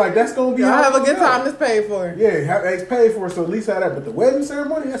know what I'm saying? Like that's gonna be. Y'all have a good time. It's paid for. Yeah, it's paid for. So at least have that. But the wedding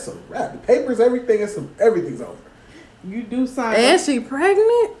ceremony, that's a wrap. The papers, everything. Everything's over. You do sign. And she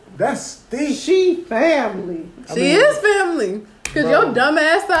pregnant? That's steep. She family. She is family. Because your dumb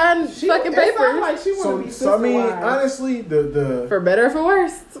ass signed fucking papers. Like she so I mean, honestly, the for better or for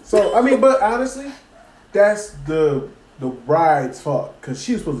worse. So I mean, but honestly, that's the bride's fault because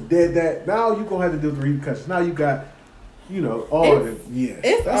she was supposed to dead that. Now you gonna have to do the repercussions. Now you got, all of it. Yeah,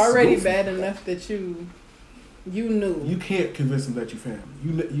 it's already bad enough that you knew. You can't convince them that you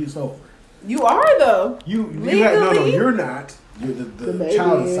family. It's over. You are though. You no, you're not. You're the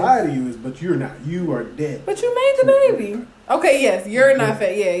child inside of you is, but you're not. You are dead. But you made the baby. Okay, yes, you're not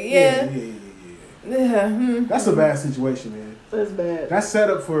fat. Yeah. That's a bad situation, man. That's bad. That's set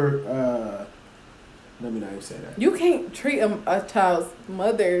up for. Let me not even say that. You can't treat a child's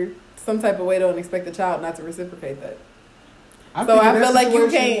mother some type of way though and expect the child not to reciprocate that. I feel like you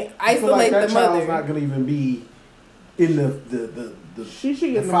can't isolate the mother. Child's not gonna even be in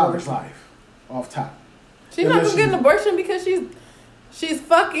the father's life off top. She's not gonna get an abortion because she's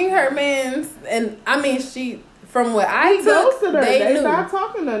fucking her man's, and I mean she. From what I took, they knew. Not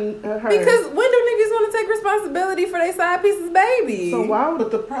talking to her. Because when do niggas want to take responsibility for their side pieces, baby? So why would...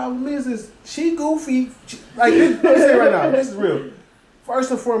 But the problem is she goofy. Let me say it right now. This is real. First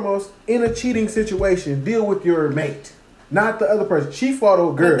and foremost, in a cheating situation, deal with your mate, not the other person. She fought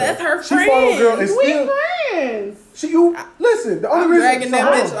a girl. But that's her friend. She fought a girl and we friends. Listen. The only reason dragging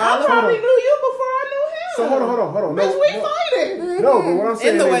that bitch. I probably knew you before I knew him. So hold on. Bitch, we fighting. No, but what I'm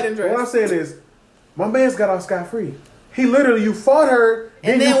saying in the wedding dress. What I'm saying is. My man's got off scot-free. He literally, you fought her,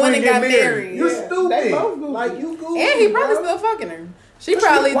 and then you went and got married. You're stupid. They both goofy. Like, you goofy. And he probably still fucking her. She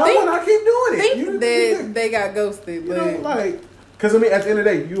probably why would I keep doing it? Think that they got ghosted. You know, like, because I mean, at the end of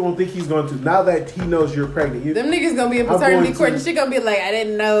the day, you don't think he's going to, now that he knows you're pregnant. Them niggas going to be in paternity court and she going to be like, I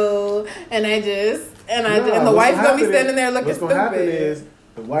didn't know, and I just, and the wife's going to be standing there looking stupid. What's going to happen is,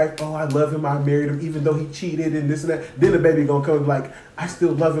 the wife, I love him, I married him, even though he cheated and this and that. Then the baby gonna come like, I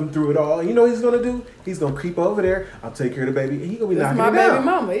still love him through it all. And you know what he's gonna do? He's gonna creep over there. I'll take care of the baby. And he gonna be knocking it down. That's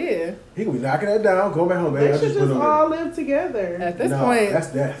my baby mama, yeah. He gonna be knocking that down. Go back home, baby. They should just all live together. At this point,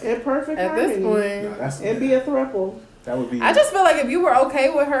 that's death. In perfect harmony. At this point, and be a throuple. That would be. I just feel like if you were okay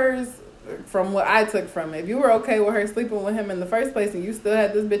with hers, from what I took from it, if you were okay with her sleeping with him in the first place, and you still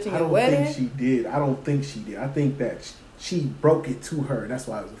had this bitch in your wedding, I don't think she did. I think that she broke it to her. That's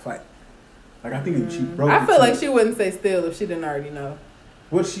why it was a fight. Like, I think she broke it. I feel like she wouldn't say still if she didn't already know.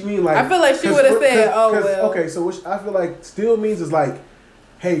 What she mean? Like, I feel like she would have said, "Oh well." Okay, so what I feel like still means is like,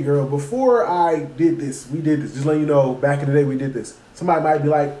 hey girl, before I did this, we did this. Just letting you know, back in the day we did this. Somebody might be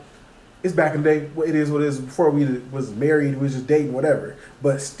like, it's back in the day. It is what it is. Before we was married, we was just dating, whatever.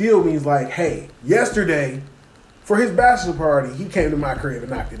 But still means like, hey, yesterday for his bachelor party, he came to my crib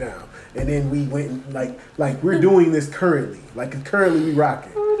and knocked it down, and then we went and like we're doing this currently. Like currently we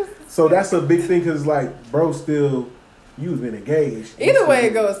rocking. So that's a big thing because, like, bro, still, you've been engaged. Either way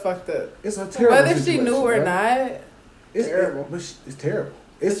it goes, fucked up. It's a terrible Whether she knew or not, it's terrible. It's terrible.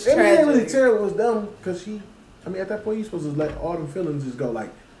 It's tragic. It ain't really terrible. It's dumb because at that point, you're supposed to let all them feelings just go, like,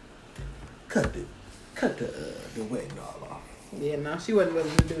 cut the wedding all off. Yeah, no, she wasn't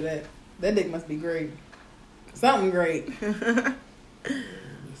willing to do that. That dick must be great. Something great. Listen,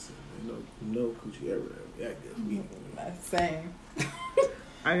 no coochie ever that good. Same.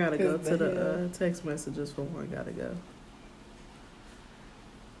 I gotta go to the text messages for one. Gotta go.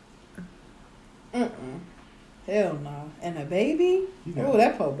 Hell no. And a baby? Oh,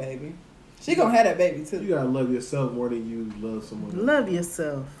 that poor baby. She gonna have that baby too. You gotta love yourself more than you love someone. Love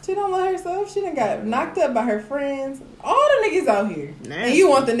yourself. She don't love herself. She done got knocked up by her friends. All the niggas out here. Nasty. And you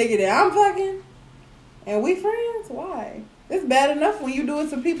want the nigga that I'm fucking? And we friends? Why? It's bad enough when you do it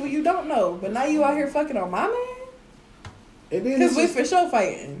to people you don't know. But now you out here fucking on my man? Because we for sure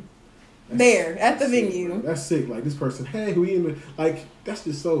fighting. There, at the venue. That's sick. Like, this person, hey, we in the... Like, that's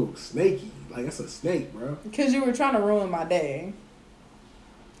just so snaky. Like, that's a snake, bro. Because you were trying to ruin my day.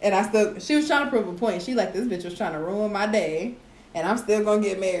 And she was trying to prove a point. She like, this bitch was trying to ruin my day. And I'm still going to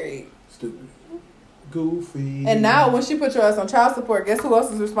get married. Stupid. Goofy. And now when she put your ass on child support, guess who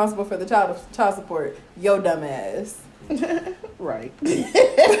else is responsible for the child support? Yo dumb ass. Right. Stupid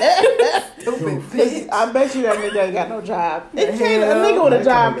bitch. I bet you that nigga ain't got no job. A nigga with a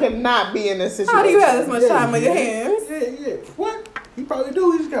job cannot be in this situation. How do you have this much time on your hands? Yeah. What? He probably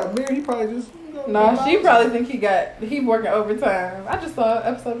do. He just got married. He probably just... No, she probably think he working overtime. I just saw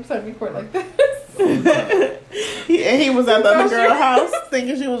an episode of Paternity Court like this. he was at the other girl's house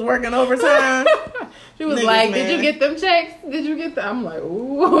thinking she was working overtime. She was like, "Did you get them checks? Did you get them?" I'm like,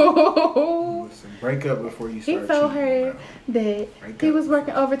 "Ooh." Listen, break up before you start. He told her that he was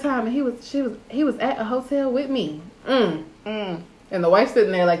working overtime and he was at a hotel with me. And the wife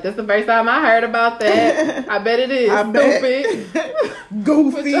sitting there like, "This the first time I heard about that. I bet it is. Stupid,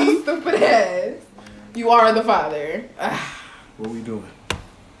 goofy, with your stupid ass. You are the father." What we doing?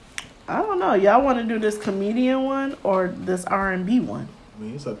 I don't know. Y'all want to do this comedian one or this R&B one? I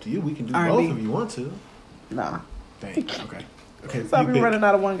mean, it's up to you. We can do R&B. both if you want to. Nah. Dang. Okay. So I'm running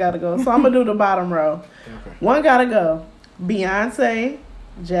out of one gotta go. So I'm gonna do the bottom row. Okay. One gotta go. Beyonce,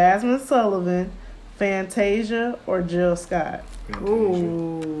 Jasmine Sullivan, Fantasia, or Jill Scott. Fantasia.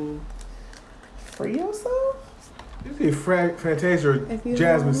 Ooh. Free yourself? You see Fantasia or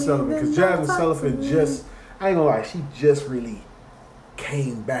Jasmine Sullivan, because Jasmine Sullivan I ain't gonna lie, she just really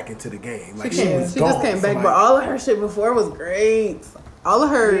came back into the game. Like she was just gone. came back, but all of her shit before was great. All of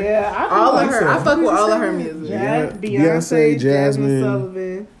her, I fuck with all of her music. Beyonce, Jasmine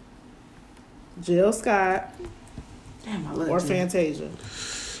Sullivan, Jill Scott, damn, I love or Jill. Fantasia.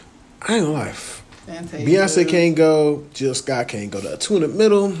 I ain't gonna lie. Fantasia. Beyonce can't go. Jill Scott can't go. The two in the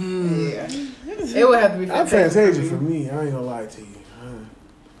middle. Yeah, it would have to be Fantasia for me. I ain't gonna lie to you.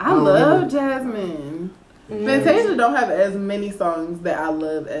 I love Jasmine. Fantasia don't have as many songs that I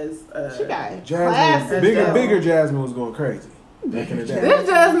love as she got Jasmine. Bigger Jasmine was going crazy back in the day. This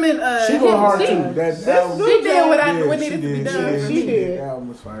Jasmine, she go hard too. That album, she did what needed to be done. She did. The album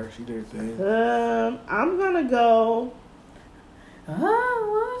was fire. She did her thing. I'm gonna go. Oh,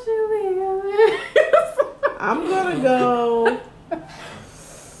 won't you be I'm gonna go.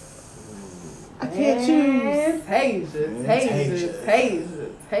 I can't choose.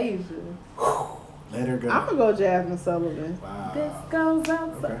 Tasia. Let her go. I'm gonna go Jasmine Sullivan. Wow. This goes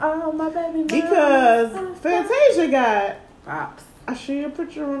out to all my baby because Fantasia got pops. I see a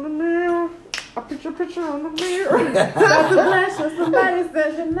picture on the mirror. I put your picture on the mirror. Got the flash when somebody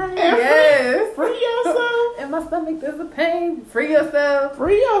says your name. Yes. Free yourself. In my stomach there's a pain. Free yourself.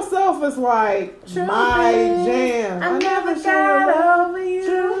 Free yourself is like my jam. I never got over you.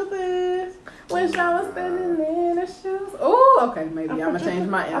 Truth is, wish I was standing in the shoes. Oh, okay, maybe I'm gonna change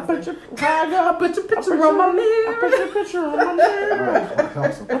my answer. I put your picture on my mirror. I put your picture on my mirror.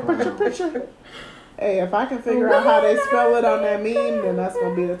 I put your picture. Hey, if I can figure out how they spell it on that meme, then that's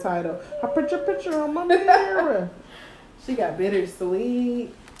gonna be the title. I put your picture on my mirror. She got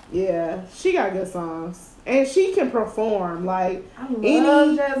bittersweet. Yeah, she got good songs, and she can perform. Like I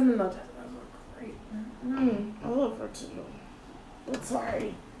love Jasmine. No, Jasmine's great. I love her too. But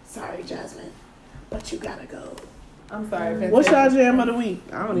sorry, Jasmine, but you gotta go. I'm sorry. What's your jam of the week?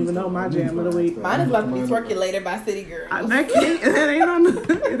 I don't even know my jam of the week. Mine is about to be Twerking Later by City Girls. It ain't on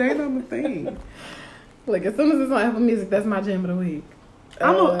the thing. Like, as soon as it's on Apple Music, that's my jam of the week.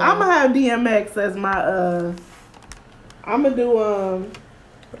 I'm gonna have DMX as my I'm gonna do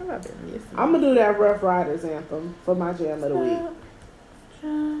what have I been missing? I'm gonna do that Rough Riders anthem for my jam of the week.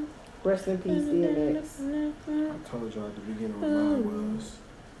 Rest in peace, DMX. I told y'all at the beginning what mine was.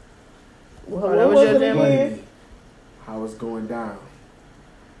 Well, what was your jam again? How it's going down.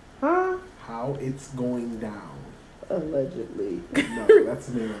 Huh? How it's going down. Allegedly. No, that's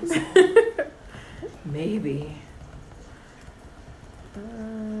the name of the song. Maybe.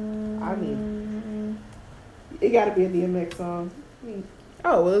 I need. It gotta be a DMX song.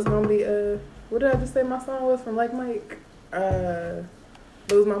 Oh, well, it's gonna be what did I just say my song was from Like Mike?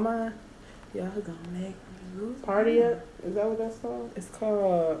 Lose My Mind. Y'all gonna make me lose. Party Up? Is that what that's called? It's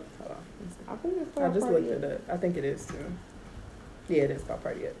called. I think it's called. I just Party looked it up. I think it is too. Yeah, it is called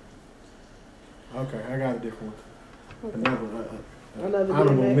Party Up. Okay, I got a different one. Okay. Another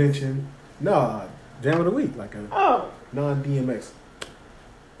honorable DMX. mention. No, jam of the week, like a non-DMX.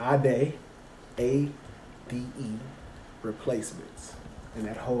 ADE, ADE Replacements, and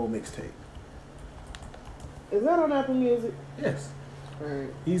that whole mixtape. Is that on Apple Music? Yes. Right.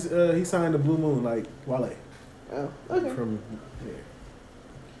 He signed to Blue Moon like Wale. Oh, okay. Yeah.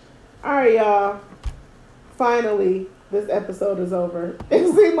 All right, y'all. Finally, this episode is over.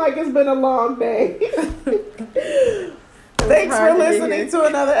 It seemed like it's been a long day. Thanks for listening to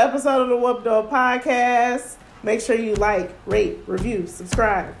another episode of the What Up Doe podcast. Make sure you like, rate, review,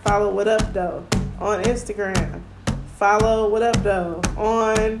 subscribe. Follow What Up Doe on Instagram. Follow What Up Doe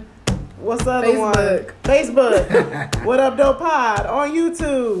on what's the other one? Facebook. What Up Doe Pod on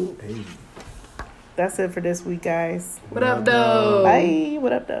YouTube. Hey. That's it for this week, guys. What up, Doe? Bye.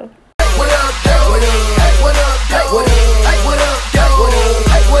 What up, Doe?